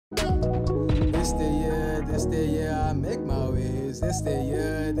This the year I make my ways. This the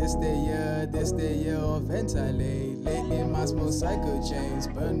year of ventilate. Lately my small cycle chains.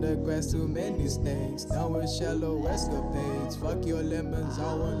 Burn the grass too many snakes. Down with shallow escapades. Fuck your lemons,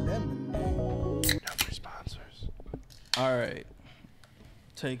 I want lemonade. No free sponsors. All right.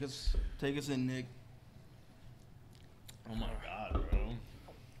 Take us in, Nick. Oh my god, bro.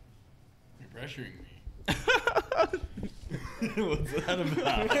 You're pressuring me. What's that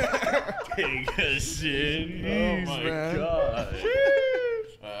about? Take a shit. Oh my god.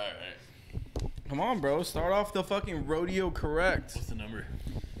 Alright. Come on, bro. Start off the fucking rodeo correct. What's the number?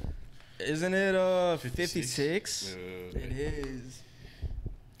 Isn't it 56? It is.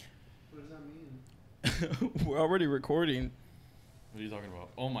 What does that mean? We're already recording. What are you talking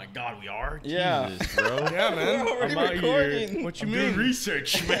about? Oh my god, we are? Yeah. Jesus, bro. Yeah, man. We're already I'm out recording. here. What I'm doing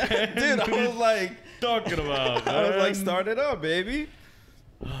research, man. Dude, I was like, talking about, I was like, start it up, baby.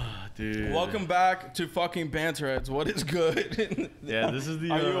 Dude. Welcome back to fucking BanterHeads. What is good? Yeah, this is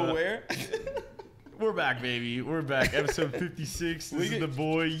the. Are you aware? We're back, baby. We're back. Episode 56. This is the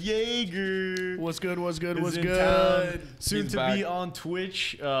boy Jaeger. What's good? What's good? Is What's in good? town. Soon He's to back. be on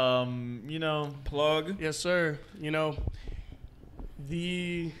Twitch. You know, Plug. Yes, sir. You know,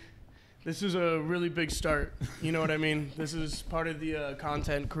 this is a really big start. You know what I mean? This is part of the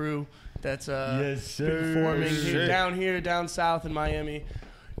content crew that's yes, sir. been forming Shit. down south in Miami.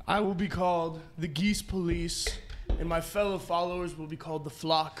 I will be called the Geese Police, and my fellow followers will be called the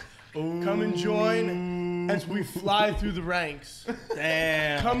Flock. Come and join as we fly through the ranks.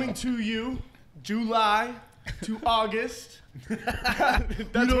 Damn. Coming to you, July to August. That's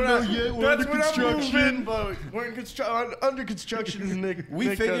don't know yet. We're under when construction. I'm moving, but we're in under construction. Is Nick. We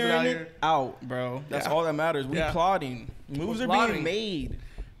Nick does it figuring out it here. out, bro. That's Yeah. all that matters. We Yeah. plotting. Moves We're are plotting. being made.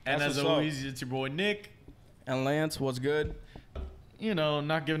 and That's as what's up. always, it's your boy Nick. And Lance, what's good? You know,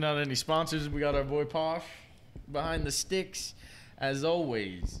 not giving out any sponsors. We got our boy Posh behind the sticks, as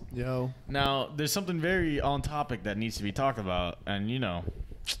always. Yo. Now, there's something very on topic that needs to be talked about, and you know,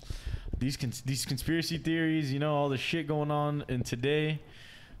 these conspiracy theories, you know, all the shit going on in today.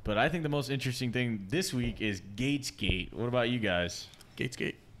 But I think the most interesting thing this week is Gatesgate. What about you guys?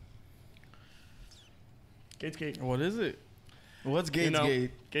 Gatesgate. Gatesgate. What is it? What's Gatesgate? You know,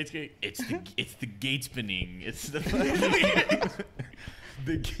 Gatesgate. It's the gate spinning. It's the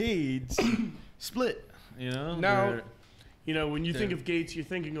the gates split. You know. Now, They're- you know, when you think of Gates, you're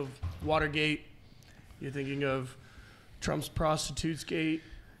thinking of Watergate. You're thinking of Trump's prostitutes gate.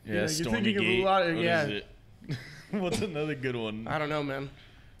 yeah, you know, you're Stormy thinking of Gate. a lot of What yeah. is it? What's another good one? I don't know, man.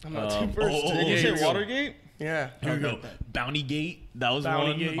 I'm not too Um, versed. oh, Did you here say we go. Watergate? Yeah. Here we go. Bounty Gate. That was Bounty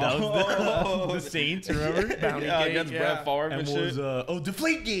one. Gate. That was Oh. the Saints. Remember? Bounty Yeah, Gate, against yeah. Brett Favre and And shit. was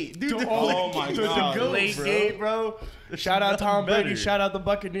Deflate Gate, dude. Oh my God. The Late bro. Gate, bro. Shout out Tom Nothing Brady. better. Shout out the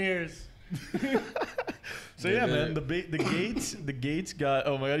Buccaneers. So yeah, man, the gates got.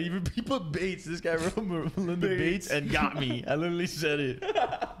 Oh my god, even people Bates. This guy wrote Melinda Bates and got me. I literally said it.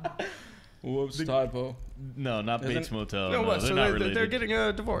 Whoops, typo. No, not Isn't- Bates Motel. No, No, what? they're So not they're related. getting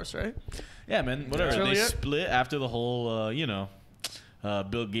a divorce, right? Yeah, man. Whatever. That's really They it? split after the whole, you know,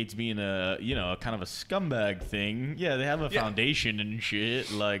 Bill Gates being a, you know, kind of a scumbag thing. Yeah, they have a Yeah. foundation and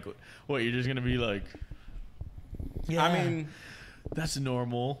shit. Like, what? You're just gonna be like, yeah, I mean, that's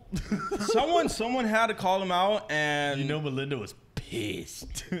normal. someone had to call him out, and You know, Melinda was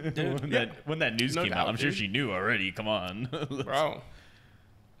pissed Dude, when that news No came doubt, out. I'm sure dude. she knew already. Come on,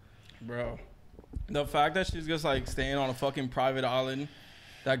 bro, the fact that she's just like staying on a fucking private island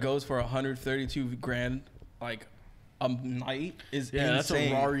that goes for 132 grand, like a night, is Yeah, that's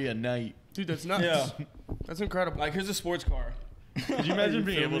insane. a Rari a night. Dude, that's nuts. Yeah. That's incredible. Like, here's a sports car. Could you imagine You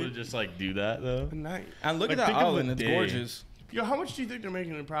being feel able me? to just like do that though? A night. And look Like, at that think of a island; it's day. gorgeous. Yo, how much do you think they're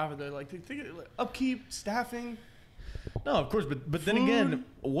making in profit there? Like, think of, like, upkeep, staffing. No, of course, but then Food. again,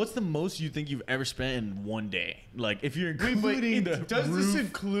 what's the most you think you've ever spent in one day? Like, if you're Wait, but including the does roof, this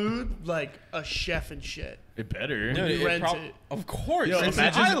include like a chef and shit? it better. Dude, You rent it. Of course, Yo, it's an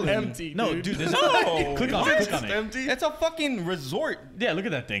imagine- island. Empty. No, dude. dude, this No. click on What? it. Click on It's it. empty. It's a fucking resort. Yeah, look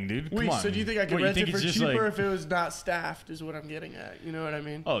at that thing, dude. Come Wait, on. so do you think I could What, you rent think it for it's just cheaper like- if it was not staffed? Is what I'm getting at. You know what I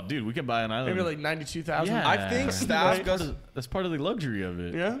mean? Oh, dude, we can buy an island. Maybe like 92,000. yeah, I think staff That's part goes- of- That's part of the luxury of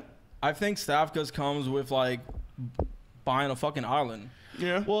it. Yeah. I think staff just comes with like buying a fucking island.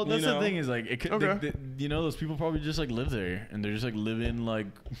 Yeah. Well, that's You know? the thing is like it could, Okay. you know, those people probably just like live there and they're just like living like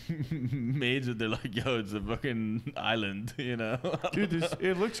maids with. They're like, yo, it's a fucking island, you know. Dude,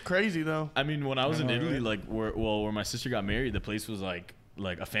 it looks crazy though. I mean, when I was I in know, Italy, right? like where my sister got married, the place was like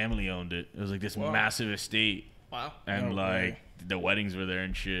a family owned it. It was like this Wow. massive estate, Wow. and No like way. the weddings were there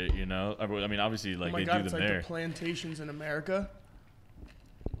and shit. You know, I mean, obviously, like Oh my they God, do it's them like there. the plantations in America.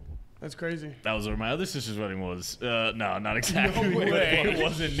 That's crazy. That was where my other sister's wedding was. No, not exactly. No way. It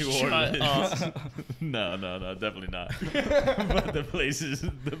wasn't New Orleans. No, definitely not. But the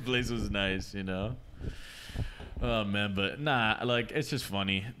place was nice, you know. Oh man, but nah, like it's just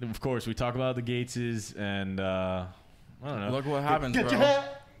funny. Of course, we talk about the Gateses, and I don't know. Look what happens, bro.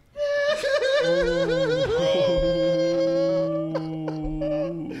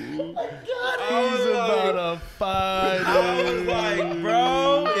 He's about to fight. I was like,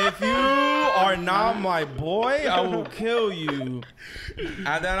 bro, if you are not my boy, I will kill you.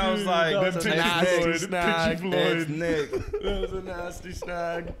 And then I was like, That was a nasty snag. it's Nick. That was a nasty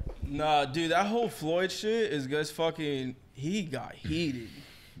snag. Nah, dude, that whole Floyd shit is just fucking. He got heated.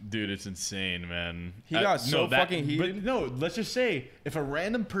 Dude, it's insane, man. He got so fucking heated. But no, let's just say if a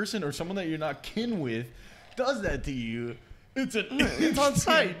random person or someone that you're not kin with does that to you, it's on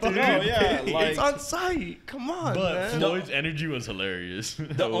site, dude. Oh, yeah, like- It's on site. Come on, But man. Floyd's energy was hilarious.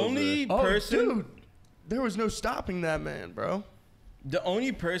 The only person, dude, there was no stopping that man, bro. the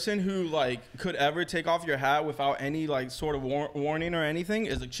only person who like could ever take off your hat without any like sort of warning or anything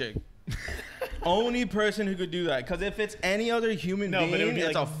is a chick. Only person who could do that, because if it's any other human being, but it would be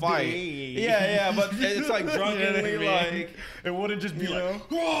it's like a fight. Yeah, but it's like drunkenly, like it wouldn't just be you like, know?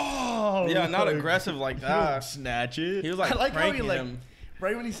 oh, Yeah, not aggressive like that. snatch it. He was like, I like how he pranking like him.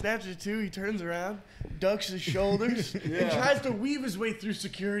 right when he snatches it too, he turns around, ducks his shoulders, and tries to weave his way through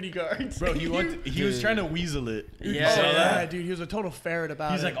security guards. Bro, he was trying to weasel it. Yeah. You saw Yeah. that? Dude, he was a total ferret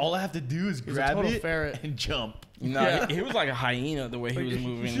about He's it. like, all I have to do is was a grab total it ferret. and jump. Nah, Yeah. he was like a hyena the way he was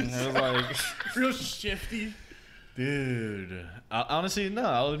moving. It was like, real shifty. Dude, honestly, no,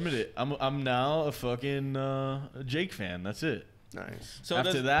 I'll admit it. I'm now a fucking Jake fan. That's it. Nice. so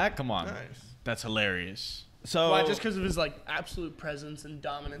After does, that, come on, Nice. that's hilarious. so Why? Just because of his like absolute presence and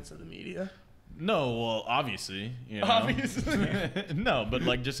dominance of the media. No, well, obviously, you know. Obviously. No, but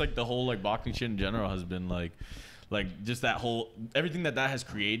like just like the whole like boxing shit in general has been like just that whole everything that has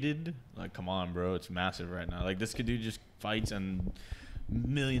created. Like, come on, bro, it's massive right now. Like this kid dude just fights and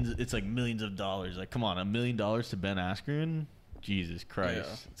millions. It's like millions of dollars. Like, come on, $1 million to Ben Askren. Jesus Christ,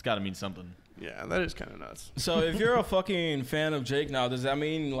 Yeah. it's got to mean something. Yeah, that is kind of nuts. So if you're a fucking fan of Jake now, does that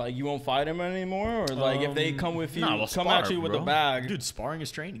mean like you won't fight him anymore, or like if they come with you, Nah, we'll come spar, at you with bro. a bag, Dude, sparring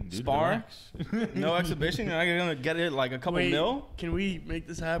is training. Dude. Spar? Relax. no exhibition, you're not gonna get it like a couple Wait, mil? can we make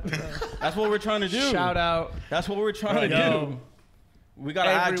this happen? That's what we're trying to do. Shout out. That's what we're trying to Yo. do. We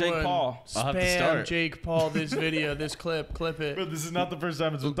gotta add Jake Everyone, Paul. I'll have to Spam start. Jake Paul this video, this clip it. But this is not the first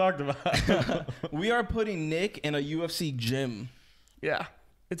time it's been talked about. We are putting Nick in a UFC gym. Yeah,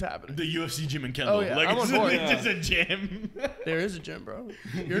 it's happening. The UFC gym in Kendall. Oh, yeah, like I'm it's on board. just a gym. There is a gym, bro.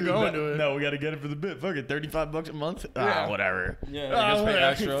 You're going to it. No, we got to get it for the bit. Fuck it, $35 a month. Yeah. Ah, whatever. Yeah, Oh, you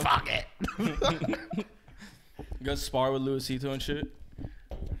guys pay whatever. extra. Fuck it. You guys spar with Luisito and shit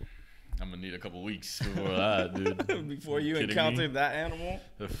I'm gonna need a couple weeks before that, dude. before you Kidding encounter me? that animal,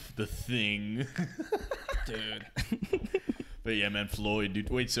 The thing. dude. But yeah, man, Floyd,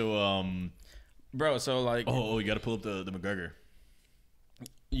 dude. Wait, so Bro, so like, oh, you got to pull up the McGregor.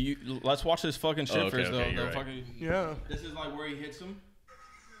 let's watch this fucking shit Oh, okay, first, okay, though. you're The right. fucking, Yeah. this is like where he hits him.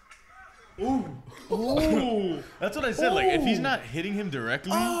 Ooh, that's what I said. Like, if he's not hitting him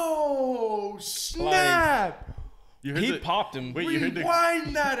directly, Oh snap! you heard He the, popped him. Wait, you heard the?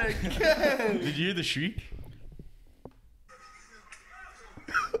 Rewind that again. Did you hear the shriek?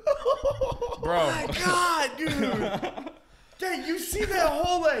 Bro. God, dude. Dang, you see that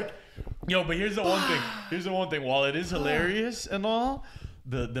whole like? Yo, but here's the one thing. Here's the one thing. While it is hilarious and all,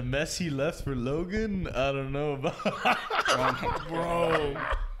 the mess he left for Logan, I don't know about. Bro.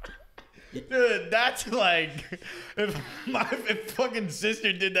 Dude, that's like if fucking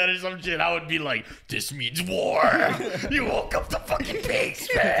sister did that or some shit, I would be like, this means war. You woke up the fucking pigs,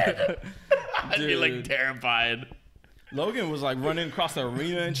 man. I'd be like Dude. terrified. Logan was like running across the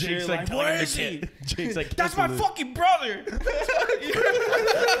arena and Jake's shit. like, Like, telling where him is to he? get- Jake's like, That's my fucking brother.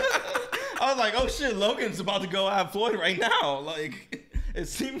 I was like, oh shit, Logan's about to go at Floyd right now. Like, it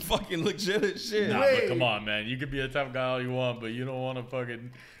seemed fucking legit as shit. Nah, Wait. but come on, man. You could be a tough guy all you want, but you don't want to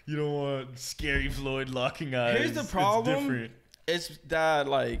you don't want scary Floyd locking eyes. Here's the It's problem. different. It's that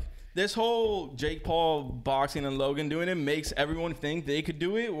like this whole Jake Paul boxing and Logan doing it makes everyone think they could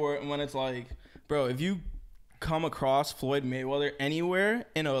do it. Or when it's like, bro, if you come across Floyd Mayweather anywhere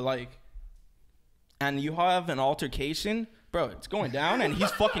in a like, and you have an altercation, bro, it's going down and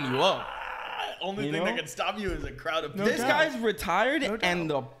he's fucking you up. Only You thing know? that can stop you is a crowd of This people. guy's retired, doubt. and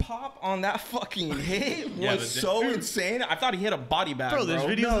the pop on that fucking hit Yeah, was but so insane. I thought he hit a body bag, Bro, there's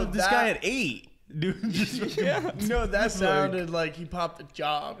videos No, of this that- guy at 8. Dude, just Yeah. No, that sounded like he popped a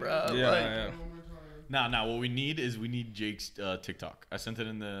jaw, bro. Yeah, like, yeah. Nah. What we need is Jake's TikTok. I sent it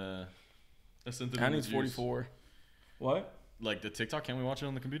in the. And he's 44. What? Like the TikTok? Can we watch it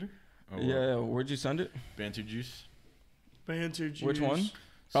on the computer? Yeah. Where'd you send it? Banter Juice. Banter Juice. Which one?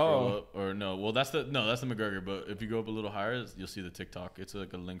 Scroll up, or no? Well, that's the McGregor. But if you go up a little higher, you'll see the TikTok. It's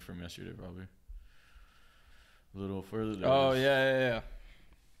like a link from yesterday, probably. A little further. Oh yeah.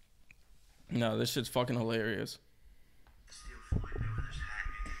 No, this shit's fucking hilarious. Steal Floyd Mayweather's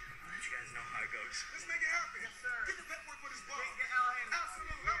hat. Let you guys know how it goes. Let's make it happen. Yes, sir. Get the paperwork for this ball. Get Al Hayden.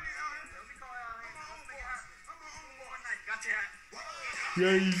 Absolutely. Let me call Al Hayden. I'm my own boss. Got your hat.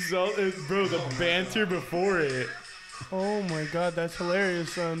 Yeah, you saw it, bro. The banter before it. Oh my god, that's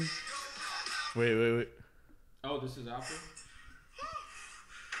hilarious, son. Wait. Oh, this is after? It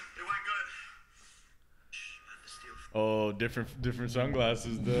went good. Oh, different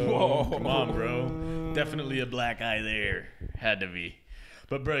sunglasses though. Whoa. Come on, bro. Definitely a black eye there. Had to be.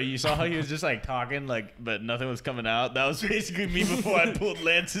 But bro, you saw how he was just like talking, like, but nothing was coming out. That was basically me before I pulled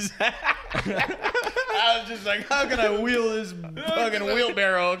Lance's hat. I was just like, how can I wheel this fucking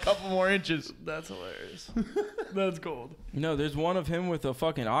wheelbarrow a couple more inches? That's hilarious. That's gold. No, there's one of him with a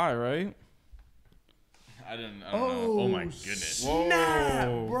fucking eye, right? I don't know. Oh my goodness. Snap,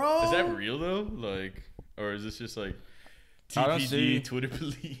 bro. Is that real though? Like, or is this just like I don't see- TPD, Twitter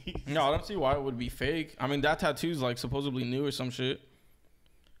police? No, I don't see why it would be fake. I mean, that tattoo's like supposedly new or some shit.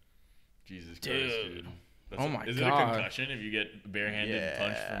 Jesus Christ, Dude. dude. Oh my Is God. it a concussion if you get barehanded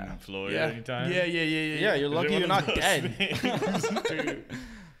punch from Floyd Yeah. anytime? Yeah. Yeah, you're Is it lucky one you're of not those dead. things?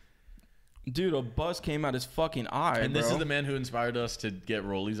 Dude, a buzz came out his fucking eye, And bro. this is the man who inspired us to get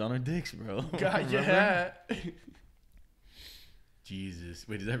rollies on our dicks, bro. Got your hat. Jesus.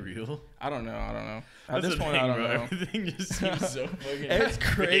 Wait, is that real? I don't know. At That's this the point, thing, I don't bro. know. Everything just seems so fucking It's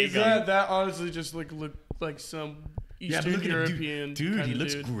crazy. That honestly just looked like some Eastern look at him, European. Dude, kind he of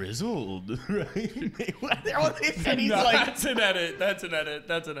looks dude. grizzled, right? They said he's No, like, that's an edit. That's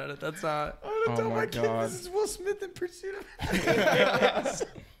not. Oh my God. This is Will Smith in Pursuit of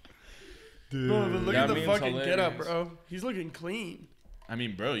Dude. Bro, but look That at the meme's fucking get up, hilarious. bro. He's looking clean. I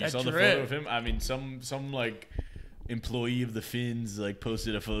mean, bro, you That saw the drip. photo of him? I mean, some like employee of the Fins like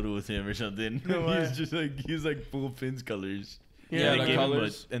posted a photo with him or something. No he way. was just like full Fins colors. Yeah, and the they gave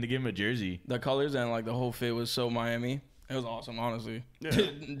colors. and they gave him a jersey. The colors and like the whole fit was so Miami. It was awesome, honestly. Yeah.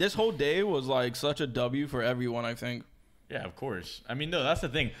 This whole day was like such a W for everyone, I think. Yeah, of course. I mean, no, that's the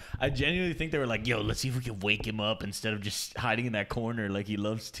thing. I genuinely think they were like, yo, let's see if we can wake him up instead of just hiding in that corner like he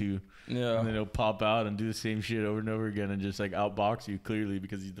loves to. Yeah. And then he'll pop out and do the same shit over and over again and just like outbox you clearly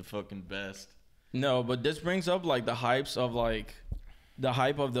because he's the fucking best. No, but this brings up like the hype of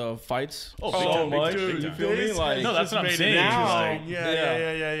the fights Oh, big so time, big much. time, big You time. feel me? Like, No, that's what I'm Made it saying. now. Like,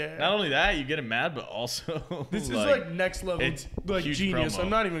 Yeah. not only that, you get him mad, but also This is like next level, it's like huge genius. promo. I'm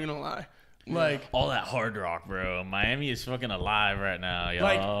not even gonna lie. Like, all that hard rock, bro. Miami is fucking alive right now,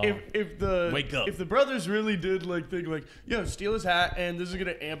 y'all. like if the Wake up. if the brothers really did like think like, yo, steal his hat and this is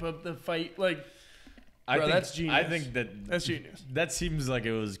gonna amp up the fight, like, I bro, think, that's genius. I think that's genius. that seems like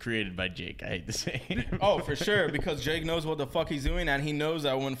it was created by Jake. I hate to say it. oh, for sure, because Jake knows what the fuck he's doing, and he knows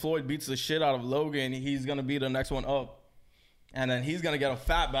that when Floyd beats the shit out of Logan, he's gonna be the next one up, and then he's gonna get a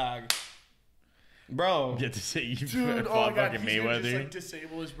fat bag, bro. Get to say you Dude, oh fought my god, fucking he's gonna Mayweather. just like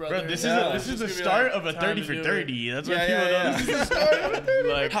disable his brother. Bro, this Yeah. is the It's just start gonna be of a like, 30 time for to do 30. That's what Yeah, people yeah, know. yeah. This is the start of a 30.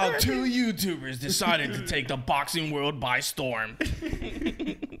 Like, How two YouTubers decided to take the boxing world by storm.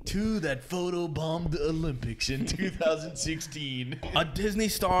 two that photo bombed the Olympics in 2016. A Disney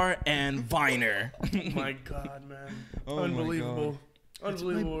star and Viner. my god, man, Oh my unbelievable,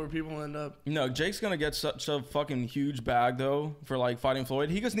 unbelievable where people end up. No, Jake's gonna get such a fucking huge bag though for like fighting Floyd.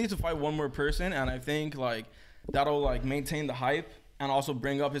 He just needs to fight one more person, and I think like that'll like maintain the hype and also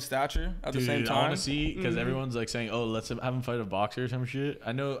bring up his stature at the same I time. want to see because everyone's like saying, "Oh, let's have him fight a boxer or some shit."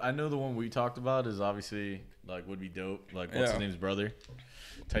 I know the one we talked about is obviously like would be dope. Like what's Yeah. his name's brother,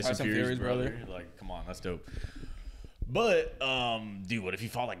 Tyson Tyson Fury's Fury's brother. brother. Like, come on, that's dope. But dude, what if he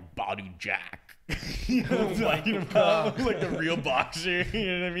fought like Badu Jack? You know what I'm talking about? Like the real boxer. You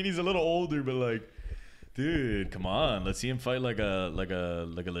know what I mean? He's a little older, but like, dude, come on, let's see him fight like a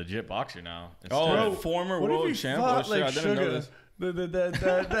legit boxer now. Oh, Instead- former What world if he champ. fought Oh, shit, like I didn't know Sugar? this.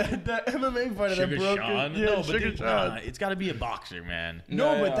 That MMA fighter Sugar that broke Sean? it. Yeah, No, but Sugar dude, Sean. nah, it's got to be a boxer, man.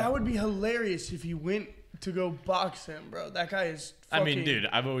 No, Yeah, but yeah. that would be hilarious if he went to go box him, bro. That guy is I fucking... mean, dude,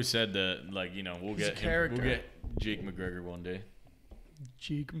 I've always said that, like, you know, we'll He's a get character. we'll get Jake McGregor one day.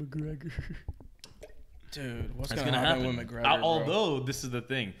 Jake McGregor. Dude, what's That's gonna gonna happen happen. with McGregor? bro? Although this is the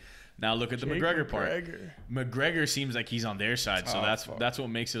thing. Now look at the Jake McGregor part. McGregor. McGregor seems like he's on their side, so Oh, fuck. that's what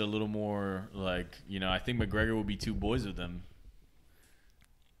makes it a little more like, you know, I think McGregor will be two boys with them.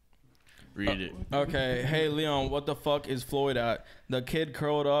 Read it. Okay, hey Leon, what the fuck is Floyd at? The kid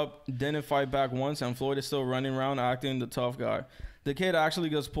curled up, didn't fight back once, and Floyd is still running around acting the tough guy. The kid actually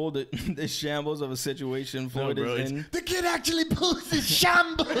just pulled the shambles of a situation Floyd bro, is in. The kid actually pulls the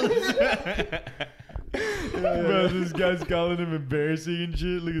shambles. Bro, this guy's calling him embarrassing and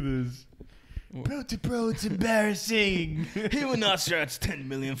shit. Look at this. Bro to bro, it's embarrassing. He will not stretch 10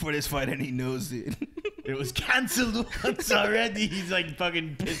 million for this fight, and he knows it. It was canceled once already. He's like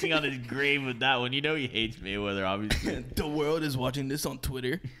fucking pissing on his grave with that one. You know he hates Mayweather, obviously. The world is watching this on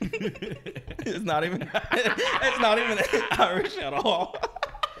Twitter. It's not even Irish at all.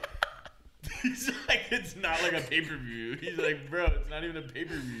 He's like, it's not like a pay-per-view. He's like, bro, it's not even a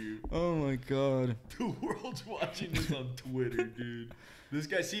pay-per-view. Oh my god. The world's watching this on Twitter, dude. This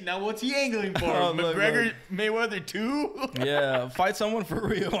guy, see, now what's he angling for? Oh, look, McGregor, look. Mayweather 2? Yeah, fight someone for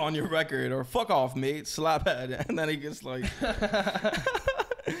real on your record, or fuck off, mate, slaphead. And then he gets like,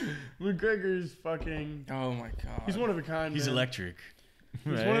 McGregor's fucking. oh my god. He's one of a kind. He's man. electric.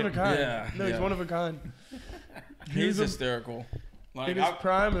 He's Right? one of a kind. Yeah, No, he's yeah. one of a kind. He's a- hysterical. Like, In his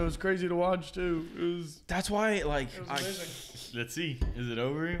prime, it was crazy to watch too. It was. that's why, like, It was I amazing. Let's see. Is it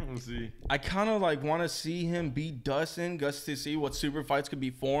over? We'll see. kind of like want to see him beat Dustin just to see what super fights could be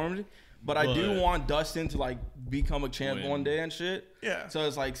formed. But I do But- want Dustin to like become a champ Win. one day and shit. Yeah. So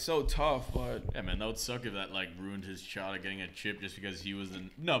it's like so tough, but Yeah, man, that would suck if that like ruined his shot at getting a chip just because he was the.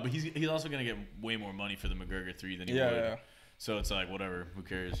 No, but he's also gonna get way more money for the McGregor 3 than he would. yeah. So it's like whatever. Who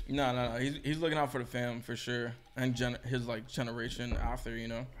cares? No. He's looking out for the fam for sure, and his like generation after, you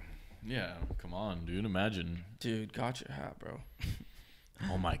know. Yeah, come on, dude. Imagine. Dude, got your hat, bro.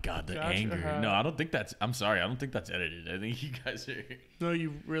 Oh my God, the Gotcha. anger. No, I don't think that's. I'm sorry, I don't think that's edited. I think you guys are. No,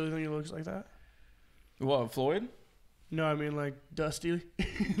 you really think he looks like that? What, Floyd? No, I mean like Dusty.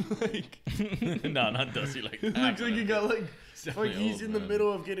 Like No, not Dusty like it that. looks like he got like It's definitely he's old, in the man.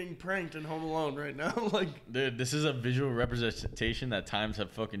 middle of getting pranked in Home Alone right now. Like Dude, this is a visual representation that times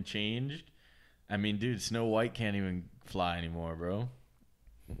have fucking changed. I mean, dude, Snow White can't even fly anymore, bro.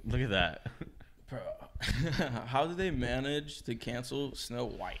 Look at that. Bro, how did they manage to cancel Snow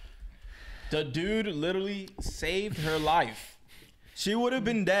White? The dude literally saved her life. She would have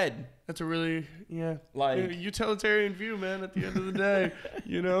been dead. that's a really Like- utilitarian view, man. At the end of the day,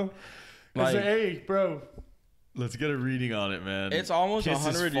 you know. Like- Like, hey, bro. Let's get a reading on it, man. It's almost Kiss is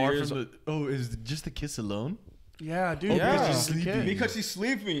 100 far years. from the. Oh, is it just the kiss alone? Yeah, dude. Yeah. because She's she's a sleeping. kid. Because she's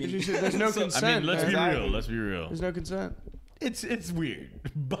sleeping. There's no So- consent. I mean, let's be man. real. Let's be real. There's no consent. It's weird,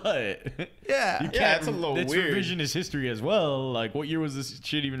 but Yeah. you can't. Yeah, it's a little it's weird. revisionist history as well. Like, what year was this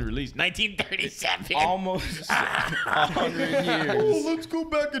shit even released? 1937. Almost 100 years. let's go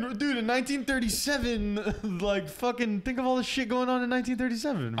back and dude. In 1937, like fucking think of all the shit going on in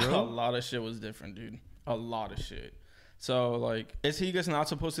 1937, A bro. lot of shit was different, dude. A lot of shit. So, like, is he just not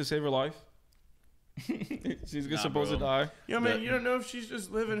supposed to save her life? She's just Nah, supposed bro. to die. Yeah, man, That- you don't know if she's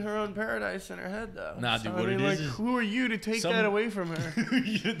just living her own paradise in her head, though. Nah, dude, what I it mean, is like, is- who are you to take that away from her?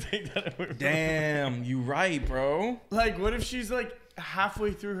 You didn't take that away from Damn, you right, bro. Like, what if she's like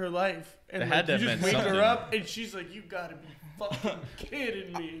halfway through her life and They like, had to you have just meant wake something. her up and she's like, "You gotta be fucking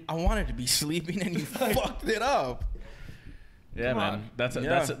kidding me!" I wanted to be sleeping and you fucked it up. Yeah, Come man. on.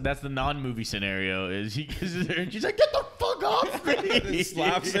 That's the non-movie scenario. Is he kisses her and she's like, "Get the fuck off me!"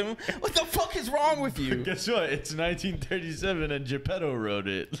 Slaps him. What the fuck is wrong with you? Guess what? It's 1937 and Geppetto wrote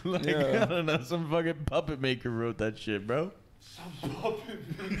it. Like, Yeah. I don't know, some fucking puppet maker wrote that shit, bro.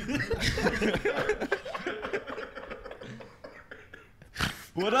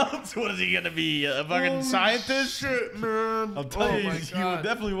 What else? What is he gonna be? A fucking scientist? Shit, man. I'll tell you, my he God.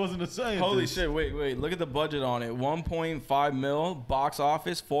 definitely wasn't a scientist. Holy shit, wait. Look at the budget on it. 1.5 mil, box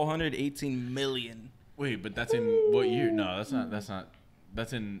office, 418 million. Wait, but that's in what year? No, that's not.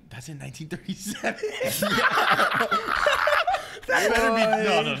 That's in 1937. That better be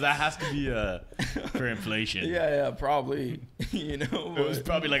no. That has to be for inflation. Yeah, probably. You know, It was but-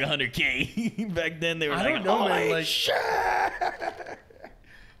 probably like 100K back then. They were I like, don't know, man. "Holy Like, shit!"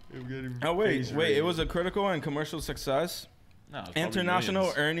 Oh wait, it was a critical and commercial success. No, it's probably International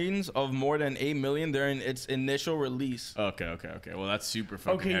millions. earnings of more than 8 million during its initial release. Okay. Well, that's super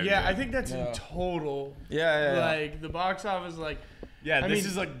fucking. okay, heavy. yeah, I think that's Yeah. in total. Yeah. Like the box office, like Yeah, I this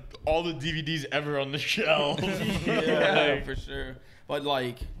mean- is like all the DVDs ever on the shelf. Yeah, Like, for sure. But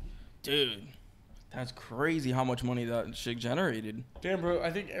like, dude, that's crazy how much money that shit generated. damn, bro.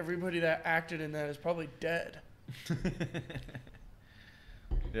 I think everybody that acted in that is probably dead.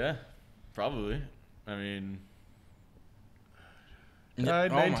 yeah, probably. I mean,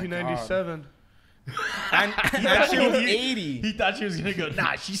 Died Oh my 1997. And she was 80. He thought she was gonna go.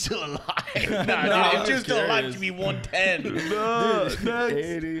 Nah, she's still alive. Nah, Nah, dude, if she I'm was still alive, serious. she'd be 110. No, Dude, next.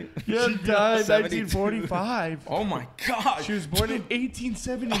 80. Yeah, died in 72. 1945. Oh my god. She was born in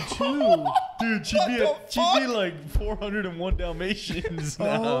 1872. Dude, she'd be like 401 Dalmatians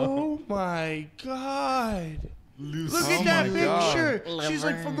now. Oh my god. Look Oh at that my God. picture. She's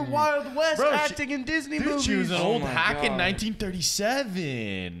like from the Wild West Bro, acting in Disney Dude, movies. she was an Oh old my hack in God.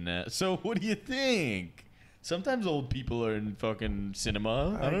 1937. So what do you think? Sometimes old people are in fucking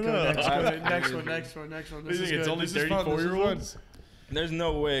cinema. I don't know. Next one. What do This you is think? It's good. only This is fun. This is 34-year-olds? There's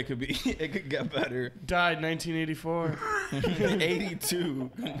no way it could be. It could get better. Died 1984. 82.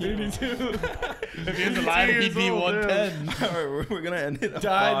 82. If he was alive, he'd be 110. All right, we're gonna end it. At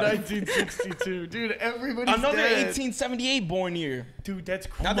Died 5. 1962. Dude, everybody's Another dead. 1878 born year. Dude, that's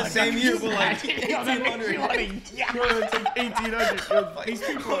crazy. Not the same year, but like 1800. No, that's like 1800. Yo, these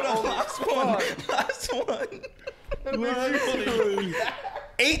people are old as fuck. Last one. Last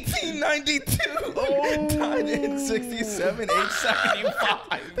 1892. Oh. Died in 67, age 75.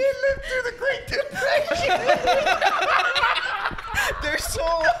 They lived through the Great Depression. They're so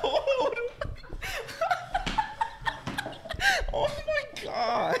old. Oh my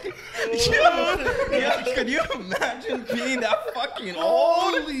god. Yeah, could you imagine being that fucking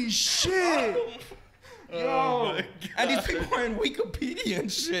old? Holy shit. Oh my And these people are in Wikipedia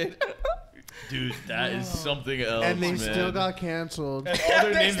and shit. Dude, that is something else, And they man. still got canceled. All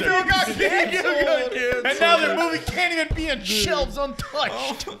their names are canceled. and now their movie can't even be on shelves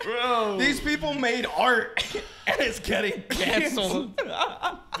untouched. Bro. These people made art and it's getting canceled.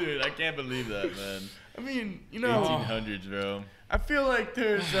 Dude, I can't believe that, man. I mean, you know, 1800s, bro. I feel like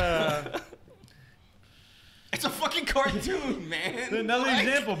there's It's a fucking cartoon, man. Another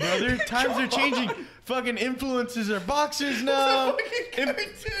example, brother. Times are changing. Fucking influencers are boxers now.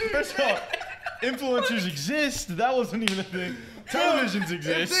 First of all, influencers exist. That wasn't even a thing. Televisions if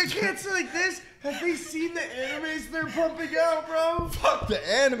they're exist. canceling this, have they seen the animes they're pumping out, bro? Fuck the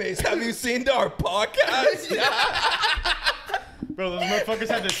animes. Have you seen our podcast? Bro, those motherfuckers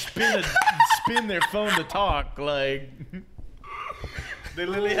had to spin their phone to talk. Like, they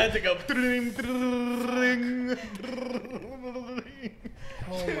literally had to go.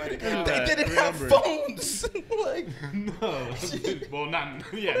 Oh my They god. didn't have phones. Like, No. Well,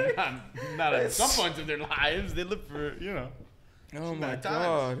 not at some points in their lives. They live for, you know. oh my Bad times.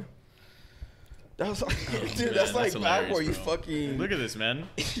 god. That was like, dude, man, that's like that's back hilarious, where you bro. fucking Look at this, man.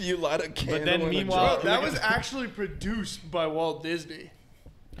 you light a candle. then in a meanwhile- jar. That was actually produced by Walt Disney.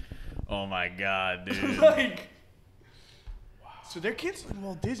 Oh my god, dude. Like, so they're canceling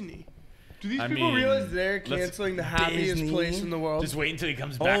Walt Disney. Do these I people mean, realize they're let's- canceling the happiest Disney? place in the world? Just wait until he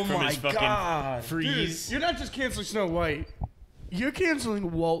comes back Oh from my his fucking God. Dude, freeze. you're not just canceling Snow White. You're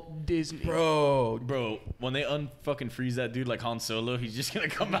canceling Walt Disney. Bro, when they unfucking freeze that dude like Han Solo, he's just gonna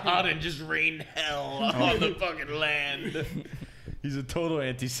come out and just rain hell on the fucking land. He's a total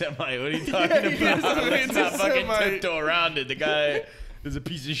anti-Semite. What are you talking he is about? an Let's not fucking anti-Semite. tiptoe around it. The guy is a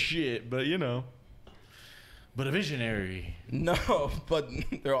piece of shit, but you know. But a visionary. No, but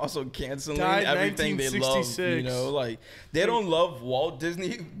they're also canceling Died everything they love. You 1966. know, like they don't love Walt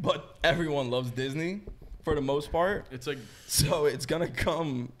Disney, but everyone loves Disney for the most part. It's like So it's gonna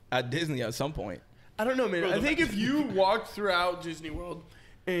come at Disney at some point. I don't know, man. Bro, I the- think if you walked throughout Disney World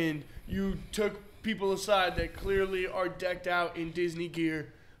and you took people aside that clearly are decked out in Disney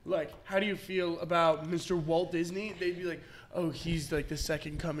gear, like, how do you feel about Mr. Walt Disney? They'd be like, oh, he's like the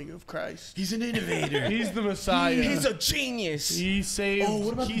second coming of Christ. he's an innovator. He's the Messiah. He's a genius. He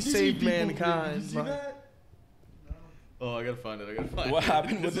saved. He saved mankind. Like, Oh, I gotta find it. What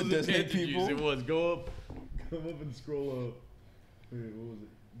happened with This the was Disney advantages. people? It was go up and scroll up. Wait, what was it?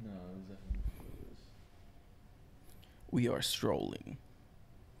 No, it was that. We are strolling.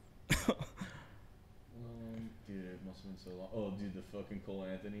 Dude, it must have been so long. Oh, dude, the fucking Cole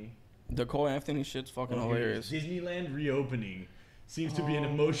Anthony. The Cole Anthony shit's fucking Oh, here it is. hilarious. Disneyland reopening seems to be an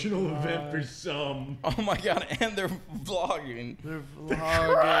emotional event for some. Oh my god, and they're vlogging. they're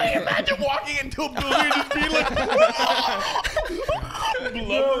vlogging. Imagine walking into a building and just being like,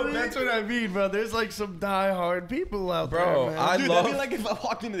 Bro, that's what I mean, bro. There's like some die-hard people out Bro, there, man. I dude, love that'd be like if I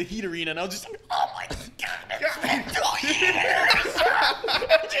walked into the Heat Arena and I was just like, oh my god, it's been 2 years.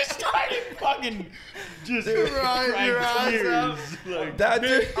 I just started fucking just Crying crying your eyes tears. out. Like, that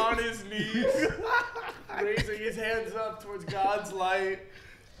dude. on his knees, raising his hands up towards God's light.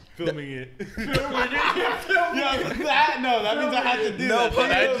 filming it. Yeah, that means I have to do No, that.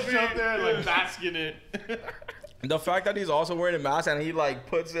 but I just up there and like bask in it. The fact that he's also wearing a mask and he like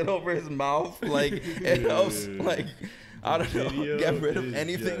puts it over his mouth, like it helps. Like I don't know. Video Get rid of is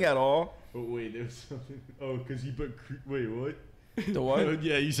anything just- at all. Oh wait, there was something. Oh, because he put. Wait, what? The Oh, what?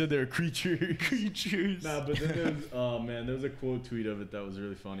 yeah, you said they were creatures. Creatures. Nah, but then there was. Oh man, there was a quote tweet of it that was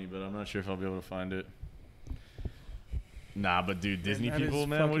really funny, but I'm not sure if I'll be able to find it. Nah, but dude, Disney that people, is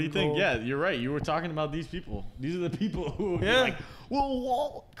man, what do you fucking think? gold. Yeah, you're right. You were talking about these people. These are the people who are Yeah. like, well,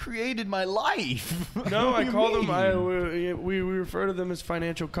 Walt created my life. No, What I do you call them. mean? We refer to them as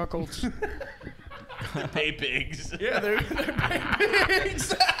financial cuckolds. pay pigs. Yeah, they're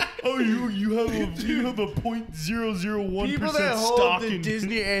pigs. Oh, you have a 0.001% People that hold stock the in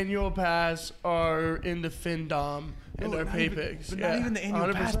Disney annual pass are into FinDom and they're not pay even- pigs. But yeah, not even the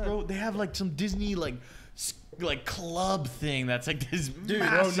annual pass, 100%. bro. They have like some Disney like club thing that's like this Dude,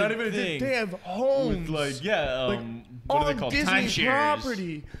 massive not even thing. they have homes. with like what are on they called? Disney Timeshares.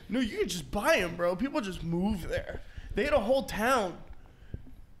 property. No, you can just buy them, bro. People just move there. They had a whole town.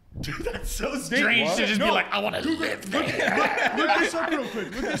 Dude, that's so strange what? to just be No, like, I want to live there. Look this up real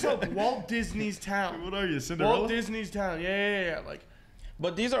quick. Look this up. Walt Disney's town. What are you, Cinderella? Walt Disney's town. Yeah. Like,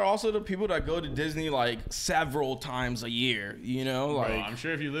 But these are also the people that go to Disney like several times a year. You know, Bro, like I'm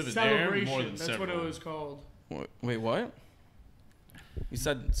sure if you live in there, celebration. more than That's several. what it was called. Wait, what? You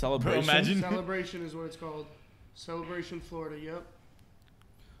said celebration. imagine- Celebration is what it's called. Celebration, Florida. Yep.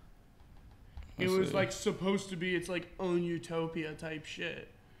 It Let's was see. like supposed to be. It's like own utopia type shit,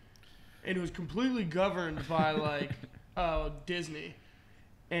 and it was completely governed by like Disney,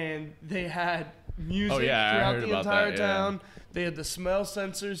 and they had music Oh, yeah, I throughout heard the about entire that, yeah. town. They had the smell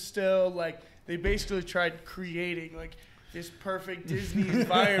sensors still. Like they basically tried creating like this perfect Disney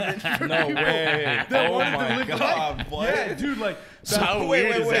environment. For No people way. that Oh wanted to my live God. life. What? Yeah, dude, like So how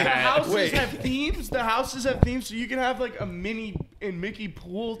weird is the that? houses Wait. have themes. The houses have themes, so you can have like a mini and Mickey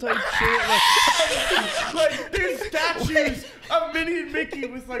pool type shit. Like there's statues of Minnie and Mickey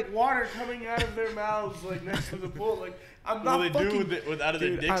with like water coming out of their mouths, like next to the pool. Like I'm not Will they fucking. do with out of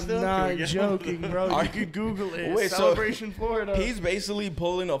their Dude, dicks I'm though? Can not we get- joking, bro. Are You could Google it. Wait, so Celebration Florida. He's basically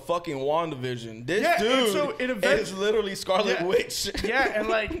pulling a fucking WandaVision. This Yeah, and dude so it eventually- is literally Scarlet Yeah. Witch. yeah, and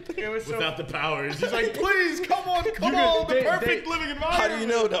like it was so. Without the powers. He's like, please, come on, You could- the they- perfect they- living environment. How do you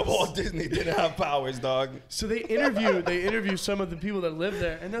know that Walt Disney didn't have powers, dog? So they interview some of the people that live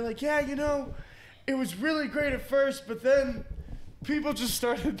there, and they're like, yeah, you know, it was really great at first, but then people just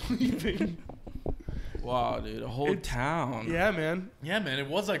started leaving. Wow, dude, a whole town. Yeah, man. Yeah, man, it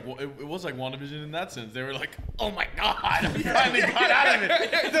was like WandaVision in that sense. They were like, "Oh my god, we finally got out of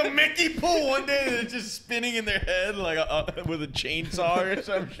it." The Mickey pool one day, they're just spinning in their head like with a chainsaw or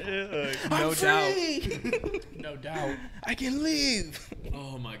some shit. Like, No doubt. No doubt. I can leave.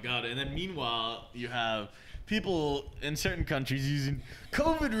 oh my god! And then meanwhile, you have people in certain countries using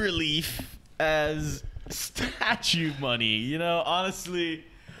COVID relief as statue money. You know, honestly,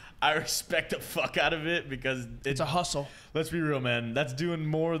 I respect the fuck out of it because It's a hustle. Let's be real, man. That's doing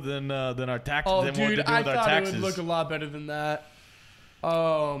more than our tax. Oh, than what dude, they're doing I with our thought it taxes. would look a lot better than that.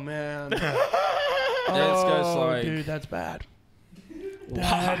 Oh, man. This guy's like, dude, that's bad. why?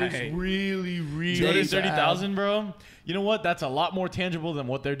 That is really, really bad. 230,000, bro. You know what? That's a lot more tangible than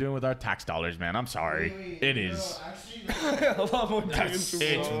what they're doing with our tax dollars, man. I'm sorry. It is. A lot more It's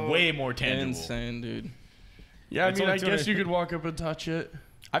tangible. way more tangible. Insane, dude. Yeah, I It's mean, only I guess 200. you could walk up and touch it.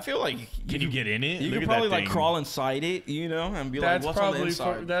 I feel like Can you get in it? you Look could at probably that like thing. crawl inside it, you know, and be That's like, what's on the probably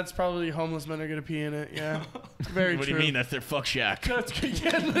inside? that's probably homeless men are gonna pee in it. Yeah, very What do true. you mean? That's their fuck shack. That's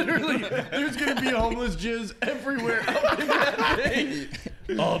yeah, literally. There's gonna be homeless jizz everywhere up in that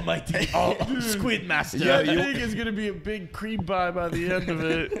thing. Almighty. Squid Master. Yeah, I think it's gonna be a big cream pie by the end of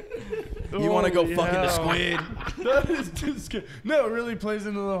it. You want to go Holy fucking the hell. squid? That is just good. No, it really plays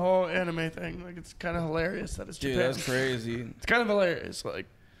into the whole anime thing. Like it's kind of hilarious that it's Dude, Japan. that's crazy. It's kind of hilarious. Like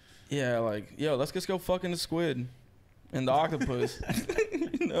Yeah, like, yo, let's just go fucking the squid and the octopus.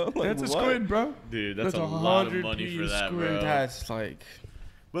 You know, like, that's a what? squid, bro. Dude, that's That's a a lot of 100 money for piece that, squid. bro. That's like,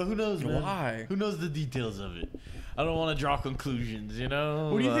 But who knows, man? why? Who knows the details of it? I don't want to draw conclusions, you know?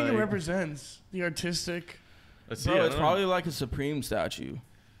 What do you think it Like, represents? The artistic. Let's see. Bro, I it's don't probably like a Supreme statue.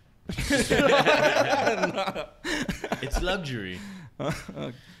 It's luxury.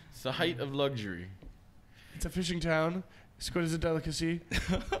 It's the height of luxury. It's a fishing town. Squid is a delicacy.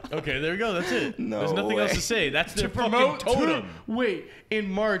 Okay, there we go. That's it. No There's nothing else way. to say. That's their To promote fucking totem. wait, in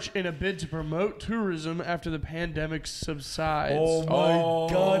March, in a bid to promote tourism after the pandemic subsides. Oh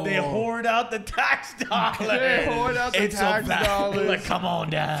my god, they hoard out the tax dollars. They hoard out the It's tax a fact. dollars Like, come on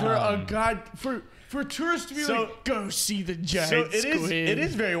down. for a god for tourists to be So- like, go see the giant So it is. squid. It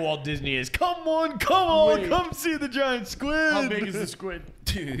is very Walt Disney. Is come on, Wait. come see the giant squid. How big is the squid?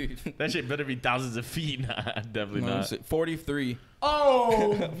 Dude. That shit better be thousands of feet. Nah, definitely No, not. 43.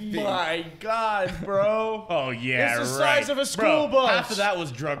 Oh my God, bro. Oh yeah, It's the right. size of a school Bro, bus. Half of that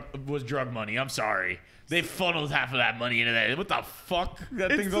was drug money. I'm sorry. They funneled half of that money into that. What the fuck?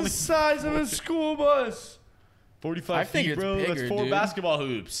 That It's thing's the only size of a school bus. 45 I think feet, it's bro. That's bigger, 4 dude. basketball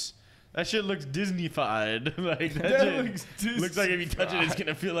hoops. That shit looks Disney-fied. Like that, That shit looks like if you touch it, it's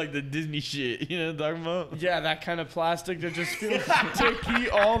gonna feel like the Disney shit. You know what I'm talking about? Yeah, that kind of plastic that just feels sticky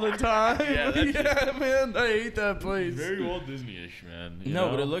all the time. Yeah, that Yeah, man, I hate that place. Very Walt Disney-ish, man. you No,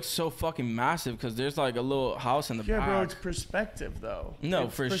 know? but it looks so fucking massive because there's like a little house in the Yeah, back. bro, it's perspective though. No,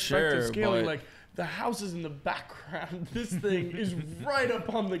 It's for perspective sure, Scaling, but- like the house is in the background. This thing is right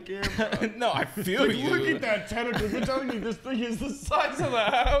up on the camera. No, I feel Like, you. look at that tentacle. You're telling me this thing is the size of the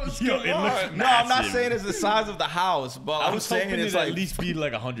house? Yo, Come it looks on. No, I'm not massive. saying it's the size of the house, but I I'm was saying hoping it's it'd like at least be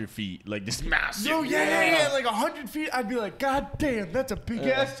like 100 feet, like just massive. Yo, yeah, like 100 feet. I'd be like, God damn, that's a big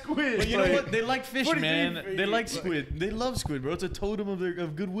ass squid. But you know Like, what? They like fish, 43 man. feet, They like like- squid. They love squid, bro. It's a totem of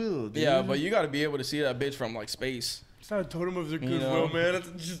goodwill. Dude. Yeah, but you got to be able to see that bitch from like space. It's not a totem of their You goodwill, know? man. It's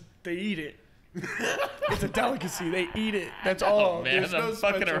just they eat it. It's a delicacy. They eat it. That's oh all. man, There's I'm no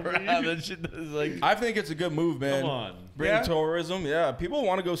fucking special around. meat. That shit is like. I think it's a good move, man. Come on. Bring Yeah? tourism. Yeah, people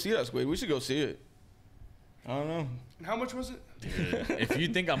want to go see that squid. We should go see it. I don't know. How much was it? Dude, if you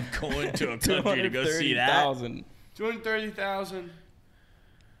think I'm going to a country to go see that, 230,000. 230,000.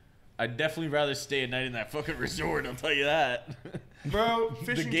 I'd definitely rather stay a night in that fucking resort. I'll tell you that. Bro,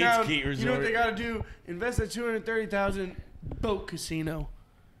 fishing Gates town. Gate You know what they Resort. gotta do? Invest that 230,000 boat casino.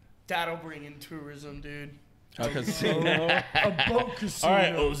 That'll bring in tourism, dude. A casino. A boat casino. All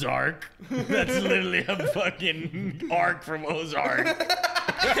right, Ozark. That's literally a fucking arc from Ozark.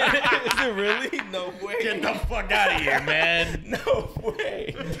 Is it really? No way. Get the fuck out of here, man. No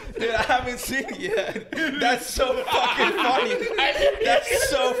way. Dude, I haven't seen it yet. That's so fucking funny. That's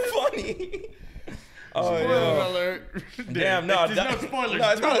so funny. Oh, Spoiler yeah. alert. Damn, no. There's no spoilers No,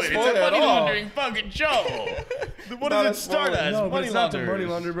 it's to not a it. spoiler It's a at money all. laundering fucking show. What Not does a it start spoiler. as? No, but Money it's not to money launderers.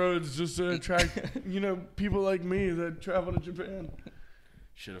 launder, bro. It's just to attract, people like me that travel to Japan.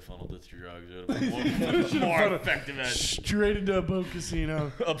 Should have funneled it through drugs. It would have been more effective at Straight into a boat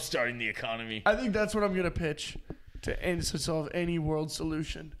casino. upstarting the economy. I think that's what I'm gonna pitch to solve any world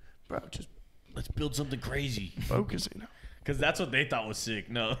solution, bro. Just Let's build something crazy. boat casino. Because that's what they thought was sick.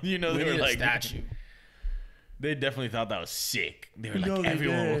 No, We they were need a like statue. They definitely thought that was sick. They were like, No, they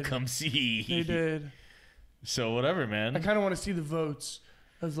everyone will did. come see. They did. So whatever, I man. kind of want to see the votes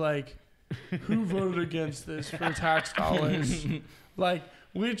of like who voted against this for tax dollars. Like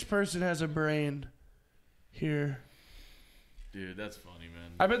which person has a brain here? Dude, that's funny,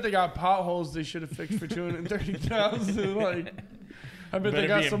 man. I bet they got potholes they should have fixed for 230,000. Like, I bet Better they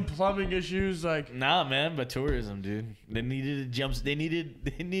got be some plumbing issues. Like, Nah, man, but tourism, dude. They needed jumps. They needed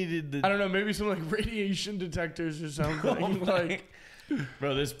the. I don't know, maybe some like radiation detectors or something. Like,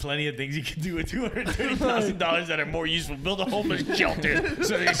 Bro, there's plenty of things you can do with $230,000 that are more useful. Build a homeless shelter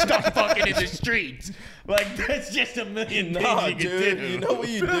so they stop fucking in the streets. Like that's just a million Nah, things you can dude. do. You know what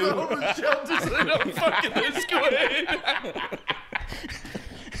you do? shelters so they don't fucking this squid.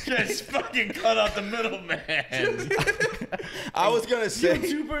 Just fucking cut out the middleman. I was gonna say.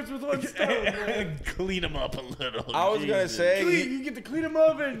 Two birds with one stone, man. Clean them up a little. I was gonna Jesus. say. You get to clean them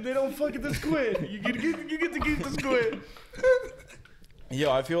up and they don't fucking the squid. You get to keep the squid.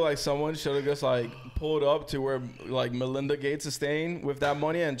 Yo, I feel like someone should have just like pulled up to where like Melinda Gates is staying with that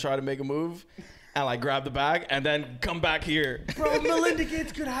money and try to make a move, and like grab the bag and then come back here. Bro, Melinda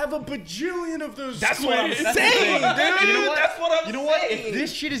Gates could have a bajillion of those That's what I'm squids. saying, dude. You know what? That's what I'm You know what? saying. If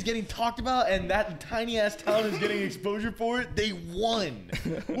this shit is getting talked about and that tiny ass town is getting exposure for it, they won.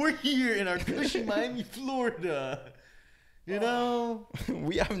 We're here in our cushy Miami, Florida. You know,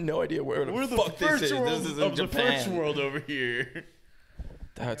 We have no idea where the we're the fuck this first is. world This is in of the Japan. first world over here.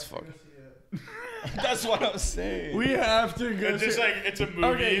 That's fucking. That's what I'm saying. We have to go. It's just see- like it's a movie.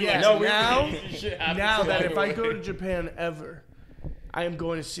 Okay, like, yeah. No, we- now that if I go to Japan ever, I am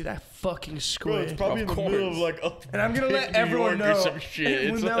going to see that fucking Bro, squid. it's probably Of in the middle of course. like up. And I'm gonna let New everyone York or know. some shit.